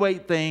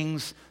evaluate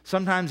things.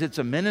 Sometimes it's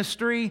a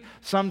ministry.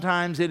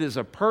 Sometimes it is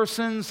a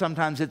person.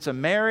 Sometimes it's a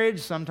marriage.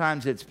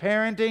 Sometimes it's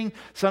parenting.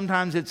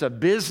 Sometimes it's a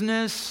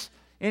business.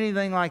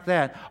 Anything like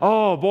that.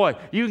 Oh, boy,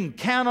 you can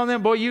count on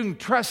them. Boy, you can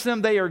trust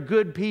them. They are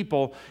good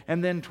people.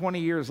 And then 20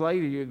 years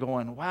later, you're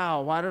going,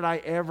 wow, why did I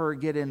ever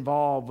get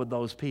involved with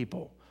those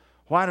people?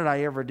 Why did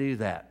I ever do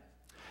that?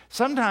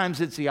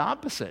 Sometimes it's the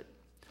opposite.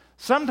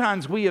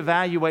 Sometimes we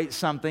evaluate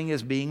something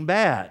as being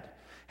bad.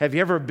 Have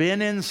you ever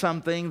been in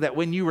something that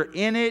when you were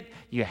in it,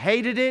 you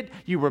hated it,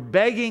 you were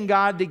begging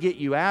God to get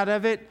you out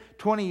of it?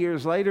 20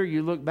 years later,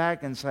 you look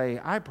back and say,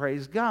 I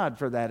praise God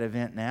for that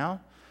event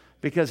now.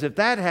 Because if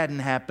that hadn't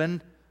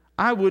happened,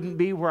 I wouldn't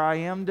be where I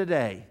am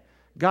today.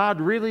 God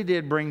really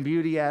did bring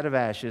beauty out of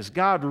ashes.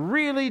 God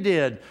really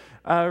did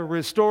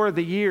restore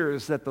the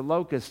years that the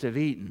locusts have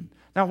eaten.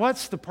 Now,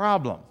 what's the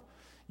problem?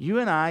 You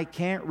and I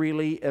can't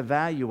really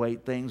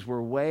evaluate things.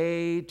 We're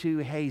way too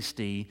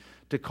hasty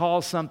to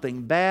call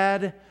something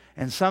bad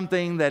and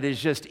something that is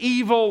just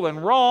evil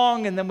and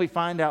wrong, and then we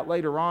find out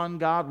later on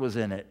God was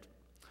in it.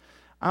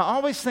 I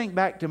always think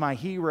back to my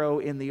hero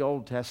in the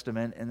Old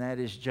Testament, and that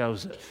is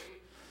Joseph.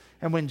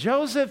 And when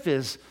Joseph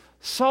is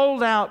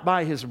sold out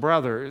by his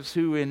brothers,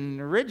 who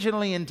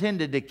originally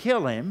intended to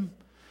kill him,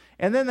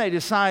 and then they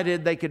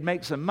decided they could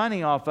make some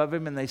money off of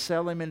him, and they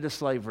sell him into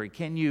slavery.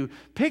 Can you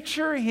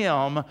picture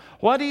him,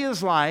 what he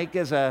is like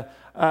as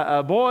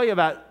a boy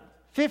about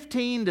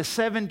 15 to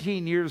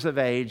 17 years of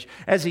age,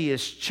 as he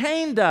is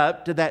chained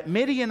up to that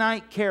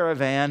Midianite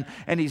caravan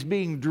and he's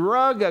being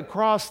dragged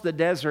across the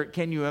desert?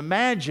 Can you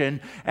imagine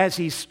as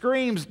he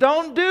screams,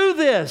 don't do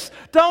this,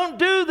 don't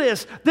do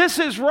this, this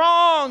is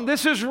wrong,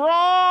 this is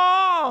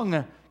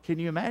wrong? Can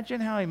you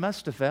imagine how he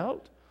must have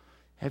felt?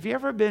 Have you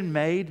ever been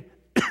made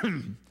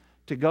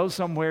to go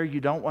somewhere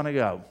you don't want to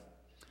go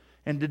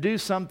and to do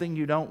something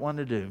you don't want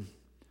to do?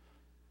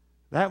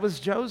 That was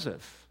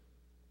Joseph.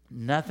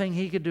 Nothing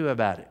he could do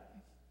about it.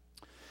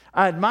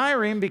 I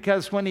admire him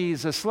because when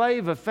he's a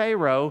slave of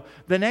Pharaoh,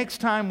 the next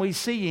time we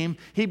see him,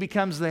 he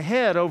becomes the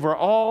head over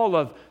all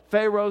of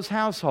Pharaoh's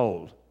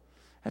household.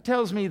 That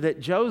tells me that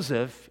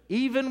Joseph,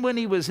 even when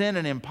he was in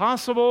an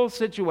impossible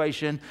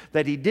situation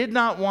that he did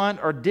not want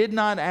or did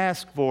not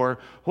ask for,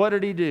 what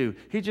did he do?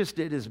 He just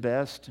did his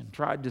best and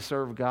tried to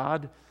serve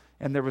God.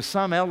 And there was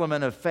some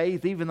element of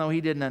faith, even though he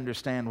didn't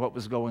understand what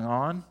was going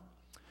on.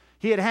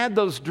 He had had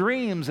those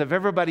dreams of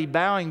everybody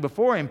bowing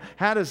before him.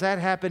 How does that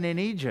happen in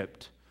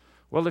Egypt?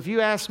 Well, if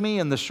you ask me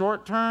in the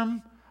short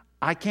term,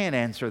 I can't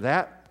answer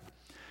that.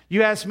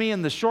 You ask me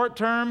in the short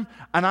term,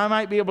 and I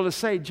might be able to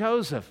say,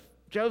 Joseph,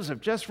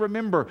 just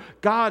remember,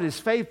 God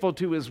is faithful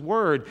to His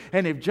word.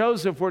 And if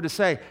Joseph were to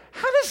say,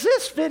 how does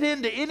this fit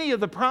into any of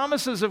the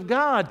promises of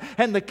God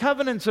and the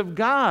covenants of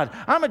God?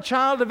 I'm a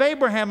child of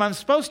Abraham. I'm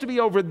supposed to be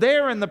over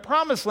there in the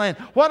promised land.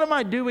 What am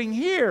I doing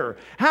here?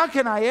 How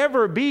can I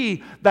ever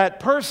be that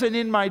person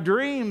in my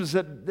dreams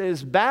that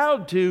is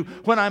bowed to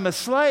when I'm a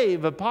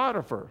slave of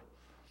Potiphar?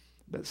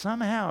 But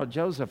somehow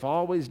Joseph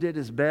always did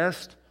his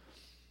best,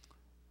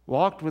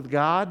 walked with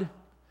God,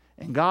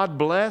 and God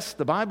blessed.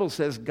 The Bible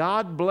says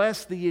God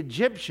blessed the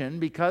Egyptian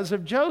because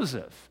of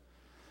Joseph.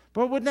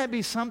 But wouldn't that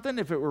be something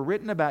if it were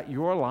written about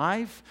your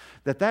life,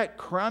 that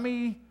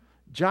crummy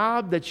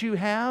job that you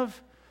have,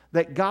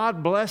 that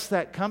God blessed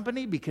that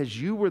company because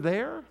you were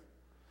there?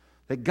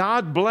 That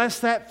God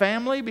blessed that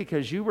family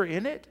because you were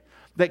in it?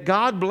 That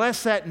God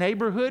blessed that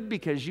neighborhood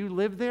because you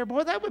lived there?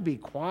 Boy, that would be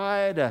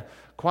quite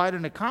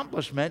an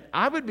accomplishment.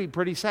 I would be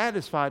pretty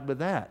satisfied with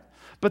that.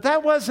 But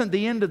that wasn't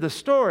the end of the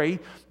story,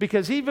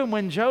 because even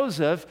when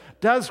Joseph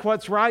does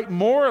what's right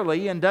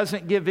morally and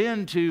doesn't give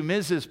in to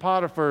Mrs.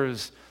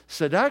 Potiphar's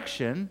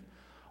seduction,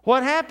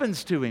 what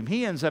happens to him?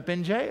 He ends up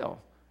in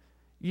jail.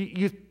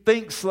 You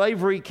think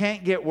slavery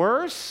can't get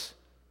worse?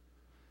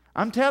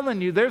 I'm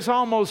telling you, there's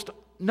almost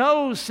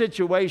no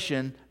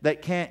situation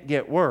that can't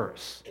get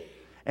worse.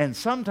 And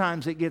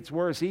sometimes it gets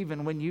worse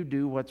even when you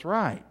do what's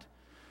right.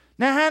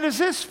 Now, how does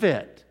this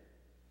fit?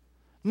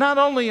 Not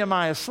only am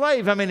I a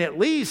slave, at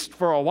least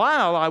for a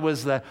while I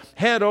was the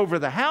head over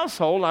the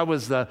household. I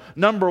was the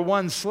number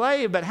one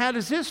slave. But how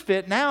does this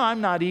fit? Now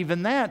I'm not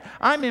even that.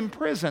 I'm in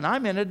prison.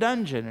 I'm in a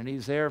dungeon. And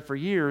he's there for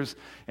years.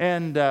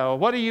 And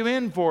what are you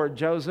in for,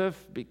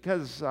 Joseph?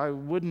 Because I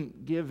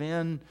wouldn't give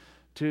in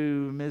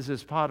to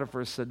Mrs.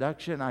 Potiphar's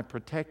seduction. I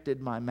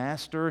protected my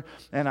master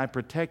and I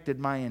protected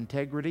my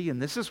integrity.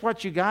 And this is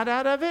what you got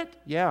out of it?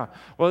 Yeah.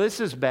 Well, this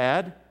is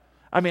bad.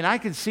 I mean, I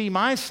could see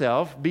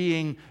myself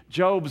being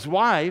Job's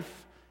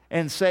wife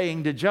and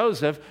saying to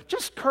Joseph,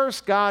 just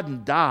curse God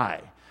and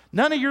die.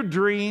 None of your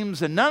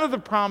dreams and none of the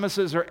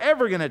promises are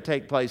ever going to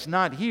take place,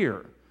 not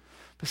here.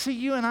 But see,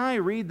 you and I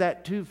read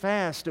that too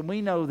fast, and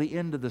we know the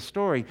end of the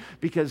story,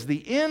 because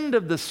the end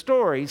of the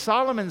story,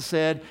 Solomon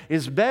said,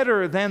 is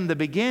better than the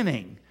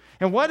beginning.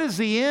 And what does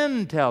the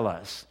end tell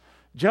us?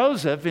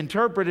 Joseph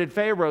interpreted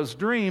Pharaoh's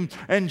dream,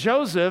 and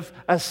Joseph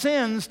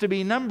ascends to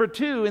be number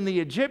 2 in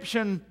the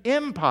Egyptian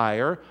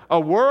empire, a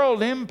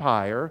world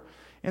empire.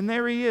 And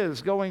there he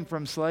is, going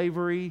from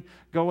slavery,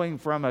 going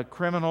from a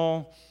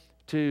criminal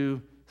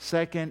to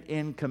second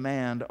in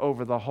command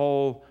over the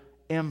whole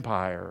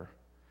empire.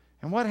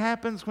 And what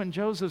happens when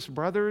Joseph's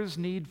brothers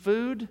need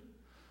food?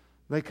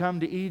 They come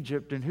to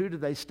Egypt, and who do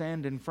they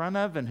stand in front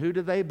of, and who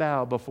do they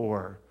bow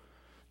before?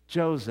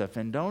 Joseph.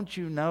 And don't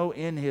you know,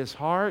 in his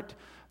heart,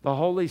 the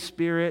Holy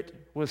Spirit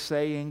was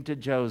saying to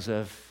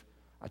Joseph,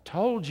 I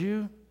told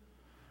you,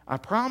 I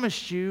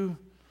promised you,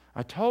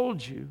 I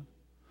told you.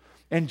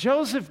 And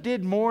Joseph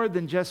did more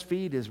than just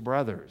feed his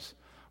brothers.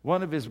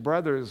 One of his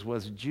brothers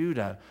was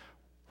Judah.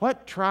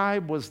 What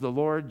tribe was the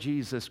Lord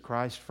Jesus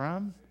Christ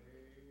from?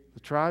 The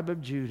tribe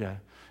of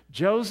Judah.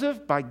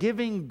 Joseph, by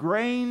giving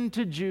grain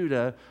to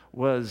Judah,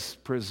 was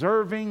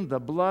preserving the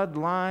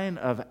bloodline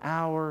of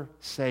our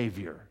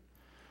Savior.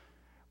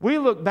 We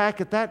look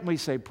back at that and we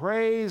say,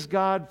 praise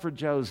God for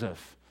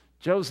Joseph.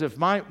 Joseph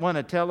might want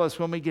to tell us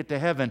when we get to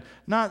heaven,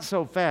 not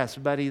so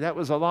fast, buddy. That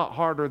was a lot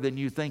harder than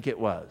you think it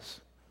was.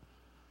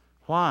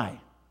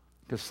 Why?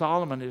 Because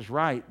Solomon is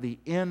right. The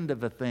end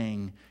of a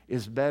thing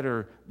is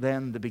better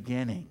than the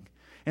beginning.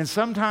 And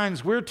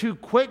sometimes we're too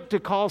quick to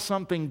call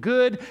something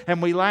good,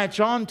 and we latch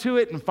on to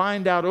it and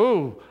find out,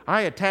 oh,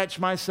 I attach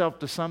myself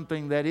to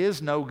something that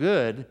is no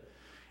good.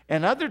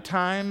 And other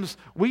times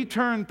we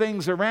turn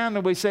things around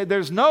and we say,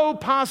 there's no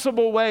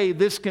possible way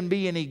this can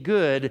be any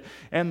good.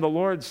 And the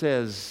Lord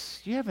says,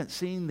 you haven't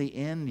seen the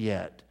end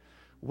yet.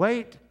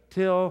 Wait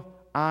till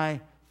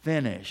I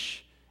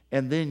finish,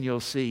 and then you'll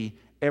see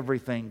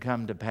everything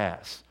come to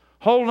pass.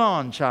 Hold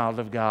on, child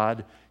of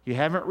God. You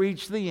haven't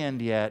reached the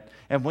end yet.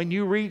 And when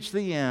you reach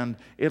the end,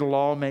 it'll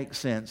all make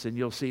sense and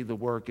you'll see the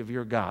work of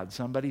your God.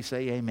 Somebody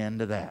say amen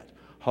to that.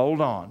 Hold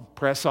on.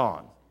 Press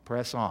on.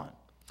 Press on.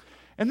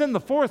 And then the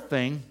fourth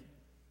thing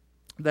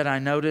that I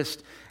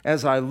noticed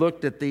as I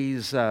looked at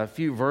these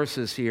few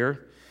verses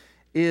here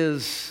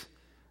is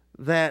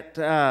that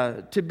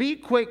to be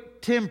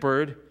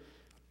quick-tempered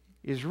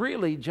is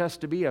really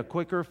just to be a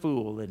quicker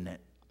fool, isn't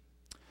it?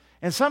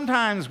 And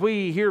sometimes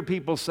we hear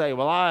people say,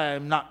 well,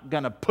 I'm not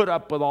going to put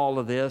up with all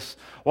of this.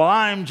 Well,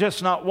 I'm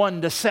just not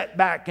one to sit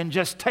back and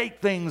just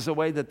take things the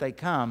way that they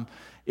come.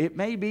 It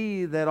may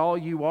be that all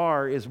you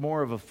are is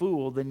more of a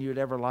fool than you'd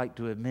ever like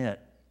to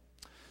admit.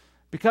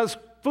 Because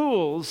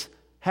fools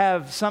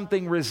have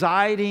something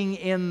residing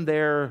in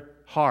their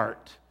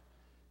heart.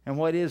 And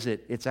what is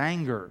it? It's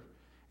anger.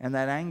 And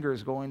that anger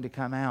is going to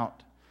come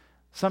out.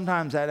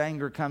 Sometimes that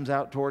anger comes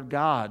out toward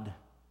God.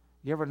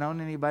 You ever known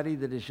anybody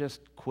that has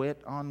just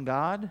quit on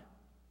God?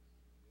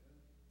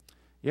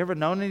 You ever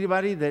known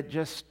anybody that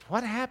just,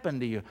 what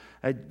happened to you?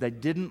 They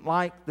didn't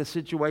like the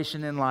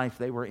situation in life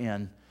they were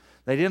in.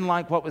 They didn't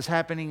like what was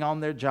happening on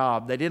their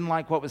job. They didn't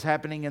like what was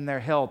happening in their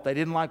health. They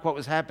didn't like what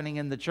was happening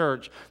in the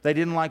church. They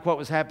didn't like what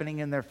was happening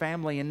in their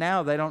family. And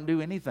now they don't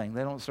do anything.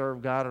 They don't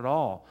serve God at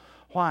all.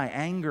 Why?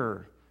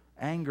 Anger.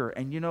 Anger.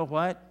 And you know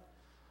what?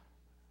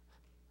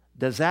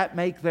 Does that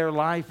make their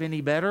life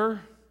any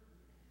better?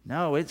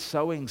 No, it's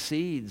sowing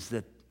seeds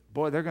that,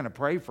 boy, they're going to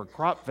pray for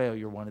crop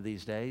failure one of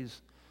these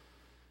days.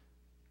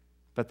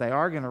 But they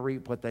are going to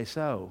reap what they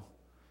sow.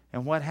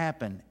 And what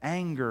happened?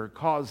 Anger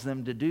caused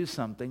them to do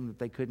something that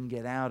they couldn't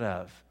get out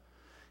of.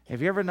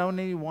 Have you ever known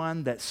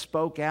anyone that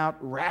spoke out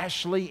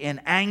rashly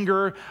in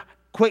anger,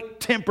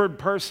 quick-tempered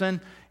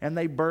person, and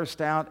they burst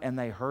out and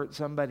they hurt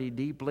somebody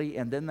deeply,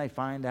 and then they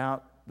find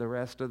out the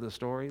rest of the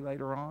story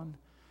later on?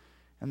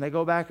 And they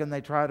go back and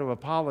they try to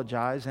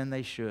apologize, and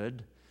they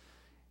should.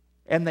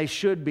 And they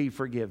should be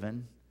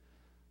forgiven.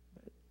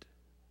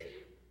 But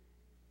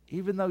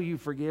even though you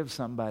forgive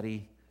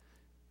somebody,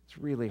 it's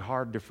really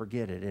hard to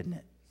forget it, isn't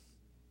it?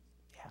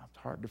 Yeah, it's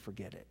hard to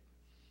forget it.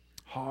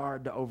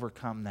 Hard to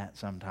overcome that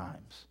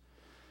sometimes.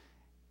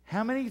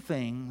 How many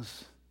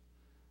things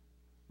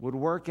would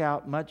work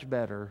out much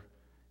better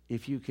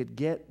if you could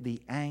get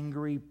the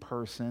angry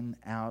person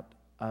out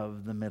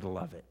of the middle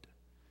of it?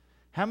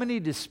 How many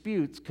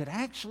disputes could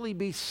actually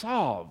be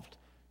solved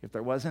if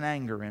there wasn't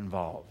anger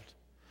involved?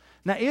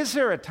 Now, is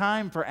there a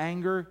time for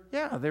anger?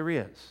 Yeah, there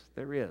is.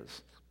 There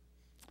is.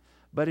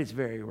 But it's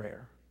very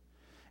rare.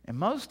 And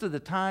most of the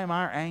time,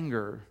 our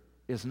anger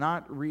is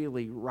not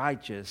really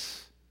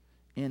righteous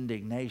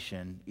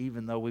indignation,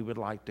 even though we would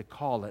like to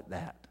call it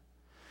that.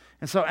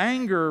 And so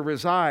anger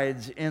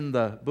resides in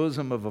the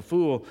bosom of a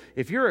fool.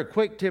 If you're a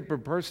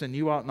quick-tempered person,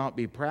 you ought not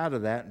be proud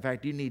of that. In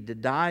fact, you need to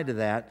die to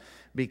that,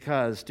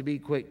 because to be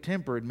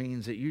quick-tempered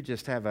means that you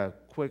just have a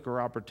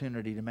quicker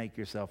opportunity to make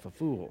yourself a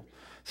fool.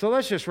 So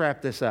let's just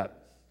wrap this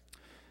up.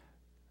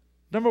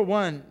 Number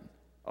one,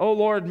 O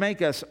Lord,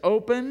 make us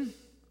open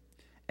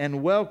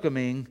and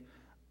welcoming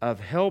of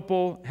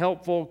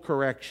helpful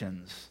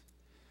corrections.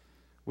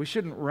 We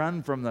shouldn't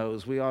run from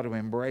those. We ought to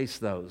embrace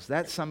those.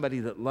 That's somebody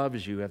that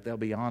loves you if they'll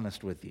be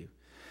honest with you.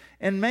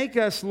 And make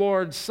us,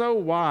 Lord, so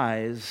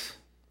wise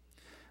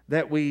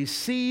that we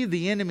see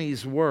the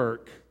enemy's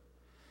work,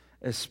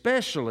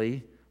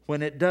 especially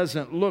when it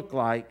doesn't look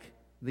like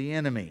the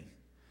enemy.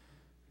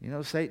 You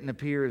know, Satan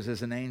appears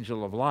as an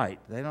angel of light.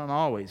 They don't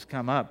always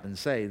come up and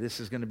say, this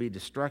is going to be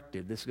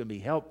destructive, this is going to be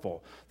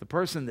helpful. The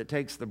person that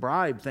takes the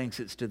bribe thinks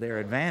it's to their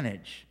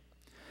advantage.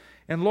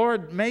 And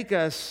Lord, make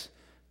us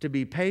to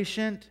be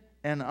patient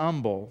and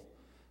humble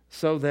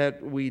so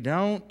that we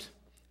don't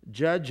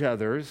judge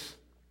others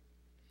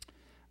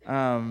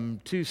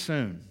too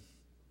soon,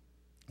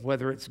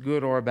 whether it's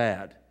good or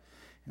bad.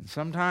 And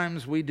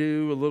sometimes we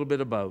do a little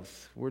bit of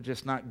both. We're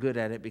just not good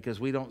at it because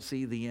we don't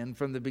see the end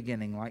from the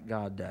beginning like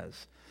God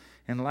does.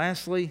 And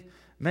lastly,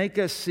 make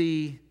us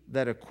see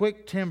that a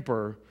quick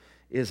temper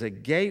is a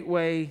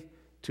gateway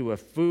to a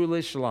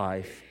foolish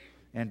life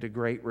and to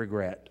great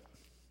regret.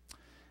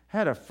 I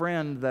had a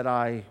friend that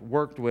I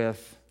worked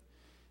with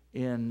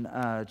in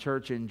a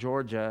church in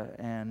Georgia,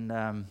 and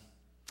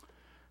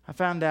I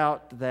found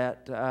out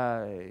that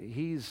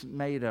he's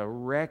made a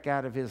wreck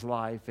out of his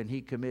life, and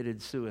he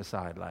committed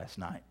suicide last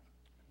night.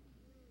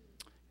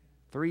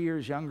 3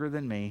 years younger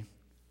than me.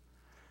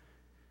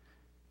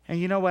 And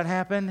you know what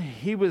happened?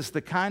 He was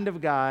the kind of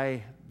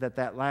guy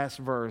that last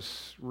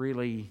verse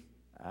really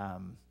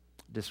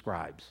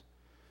describes.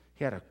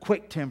 He had a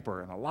quick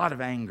temper and a lot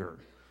of anger.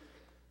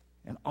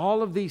 And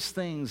all of these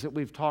things that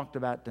we've talked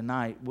about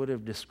tonight would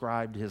have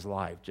described his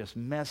life. Just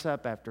mess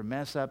up after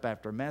mess up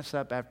after mess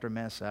up after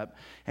mess up.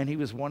 And he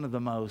was one of the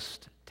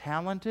most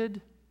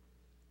talented,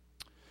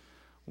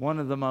 one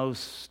of the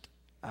most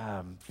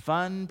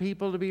fun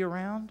people to be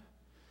around.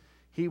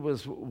 He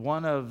was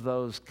one of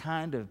those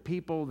kind of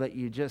people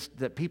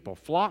that people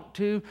flocked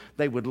to.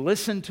 They would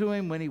listen to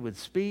him when he would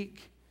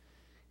speak.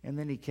 And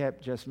then he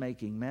kept just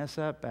making mess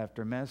up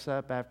after mess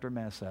up after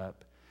mess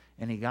up.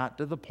 And he got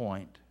to the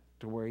point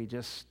to where he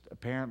just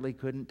apparently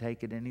couldn't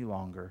take it any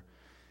longer.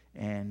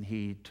 And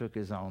he took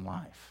his own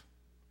life.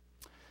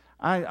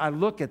 I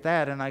look at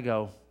that and I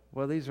go,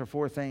 well, these are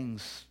 4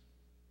 things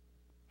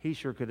he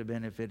sure could have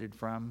benefited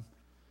from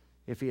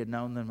if he had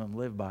known them and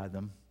lived by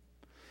them.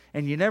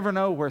 And you never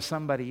know where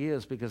somebody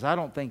is, because I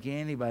don't think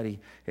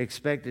anybody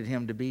expected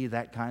him to be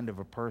that kind of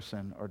a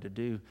person or to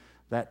do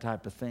that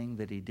type of thing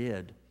that he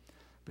did.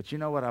 But you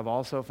know what I've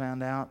also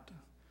found out?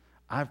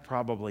 I've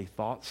probably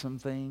thought some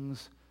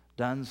things,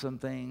 done some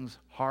things,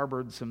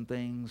 harbored some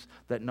things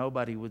that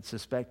nobody would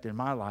suspect in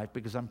my life,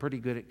 because I'm pretty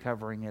good at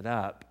covering it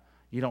up.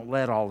 You don't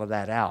let all of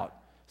that out,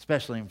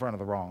 especially in front of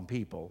the wrong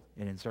people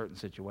and in certain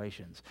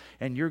situations.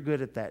 And you're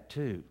good at that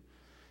too.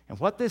 And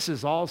what this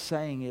is all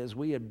saying is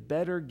we had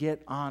better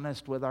get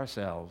honest with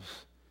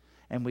ourselves,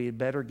 and we had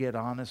better get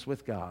honest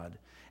with God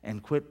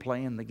and quit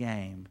playing the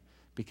game,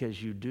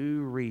 because you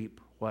do reap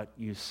what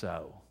you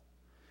sow.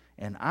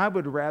 And I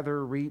would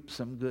rather reap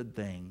some good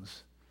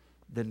things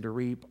than to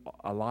reap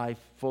a life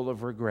full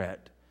of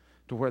regret,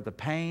 to where the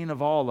pain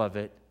of all of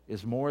it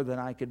is more than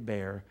I could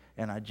bear,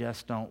 and I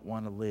just don't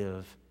want to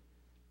live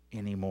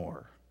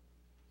anymore.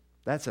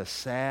 That's a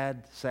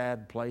sad,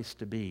 sad place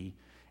to be.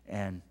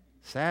 And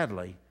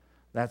sadly,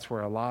 that's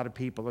where a lot of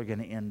people are going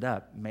to end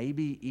up.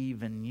 Maybe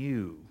even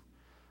you.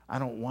 I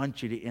don't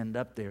want you to end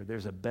up there.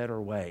 There's a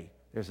better way.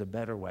 There's a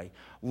better way.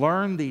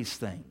 Learn these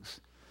things.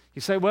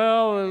 You say,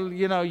 well,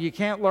 you know, you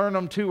can't learn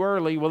them too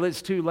early. Well,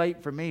 it's too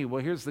late for me.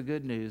 Well, here's the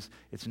good news.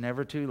 It's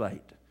never too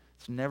late.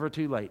 It's never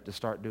too late to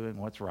start doing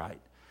what's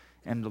right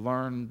and to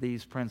learn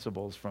these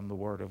principles from the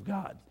Word of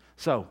God.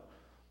 So,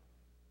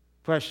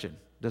 question,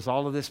 does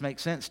all of this make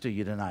sense to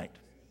you tonight?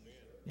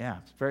 Yeah,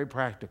 it's very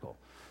practical.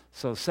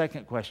 So,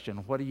 second question,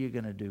 what are you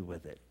going to do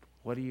with it?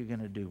 What are you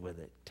going to do with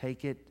it?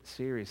 Take it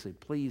seriously.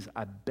 Please,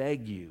 I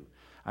beg you,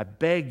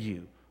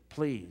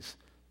 please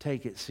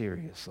take it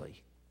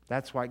seriously.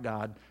 That's why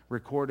God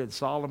recorded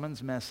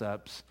Solomon's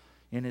mess-ups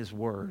in His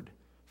Word,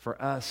 for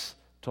us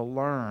to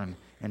learn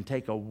and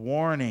take a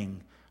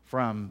warning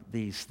from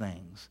these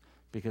things,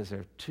 because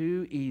they're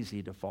too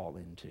easy to fall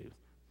into.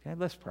 Okay,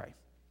 let's pray.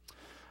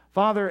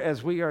 Father,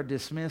 as we are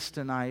dismissed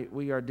tonight,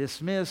 we are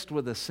dismissed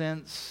with a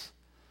sense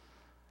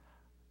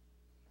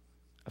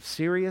of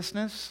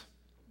seriousness,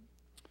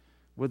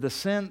 with a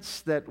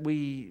sense that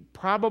we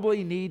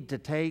probably need to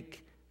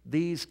take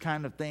these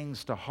kind of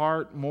things to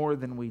heart more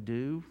than we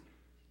do.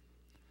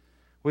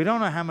 We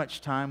don't know how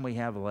much time we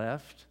have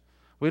left.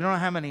 We don't know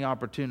how many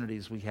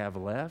opportunities we have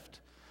left.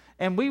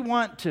 And we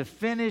want to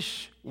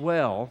finish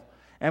well,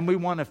 and we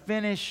want to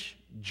finish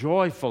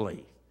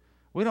joyfully.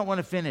 We don't want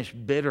to finish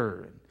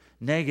bitter and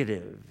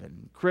negative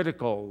and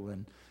critical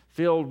and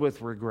filled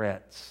with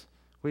regrets.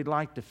 We'd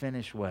like to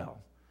finish well.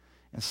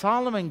 And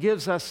Solomon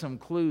gives us some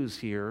clues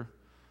here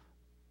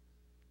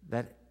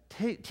that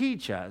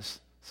teach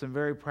us some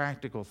very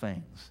practical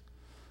things.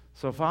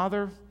 So,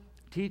 Father,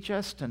 teach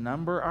us to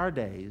number our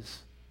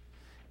days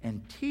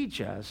and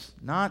teach us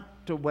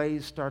not to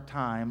waste our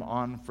time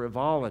on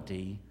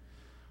frivolity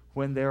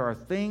when there are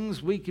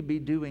things we could be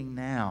doing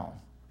now,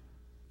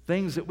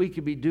 things that we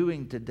could be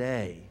doing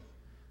today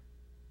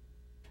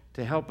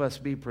to help us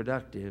be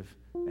productive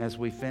as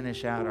we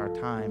finish out our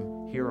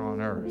time here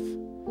on earth.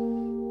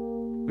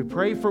 We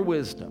pray for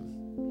wisdom,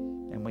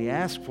 and we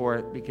ask for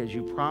it because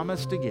you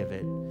promised to give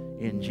it.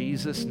 In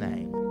Jesus'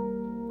 name,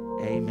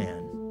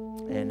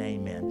 amen and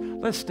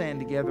amen. Let's stand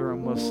together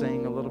and we'll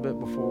sing a little bit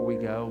before we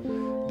go.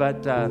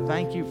 But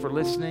thank you for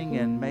listening,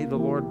 and may the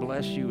Lord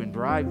bless you and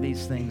drive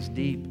these things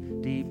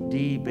deep, deep,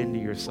 deep into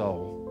your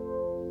soul.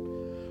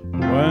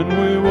 When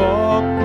we walk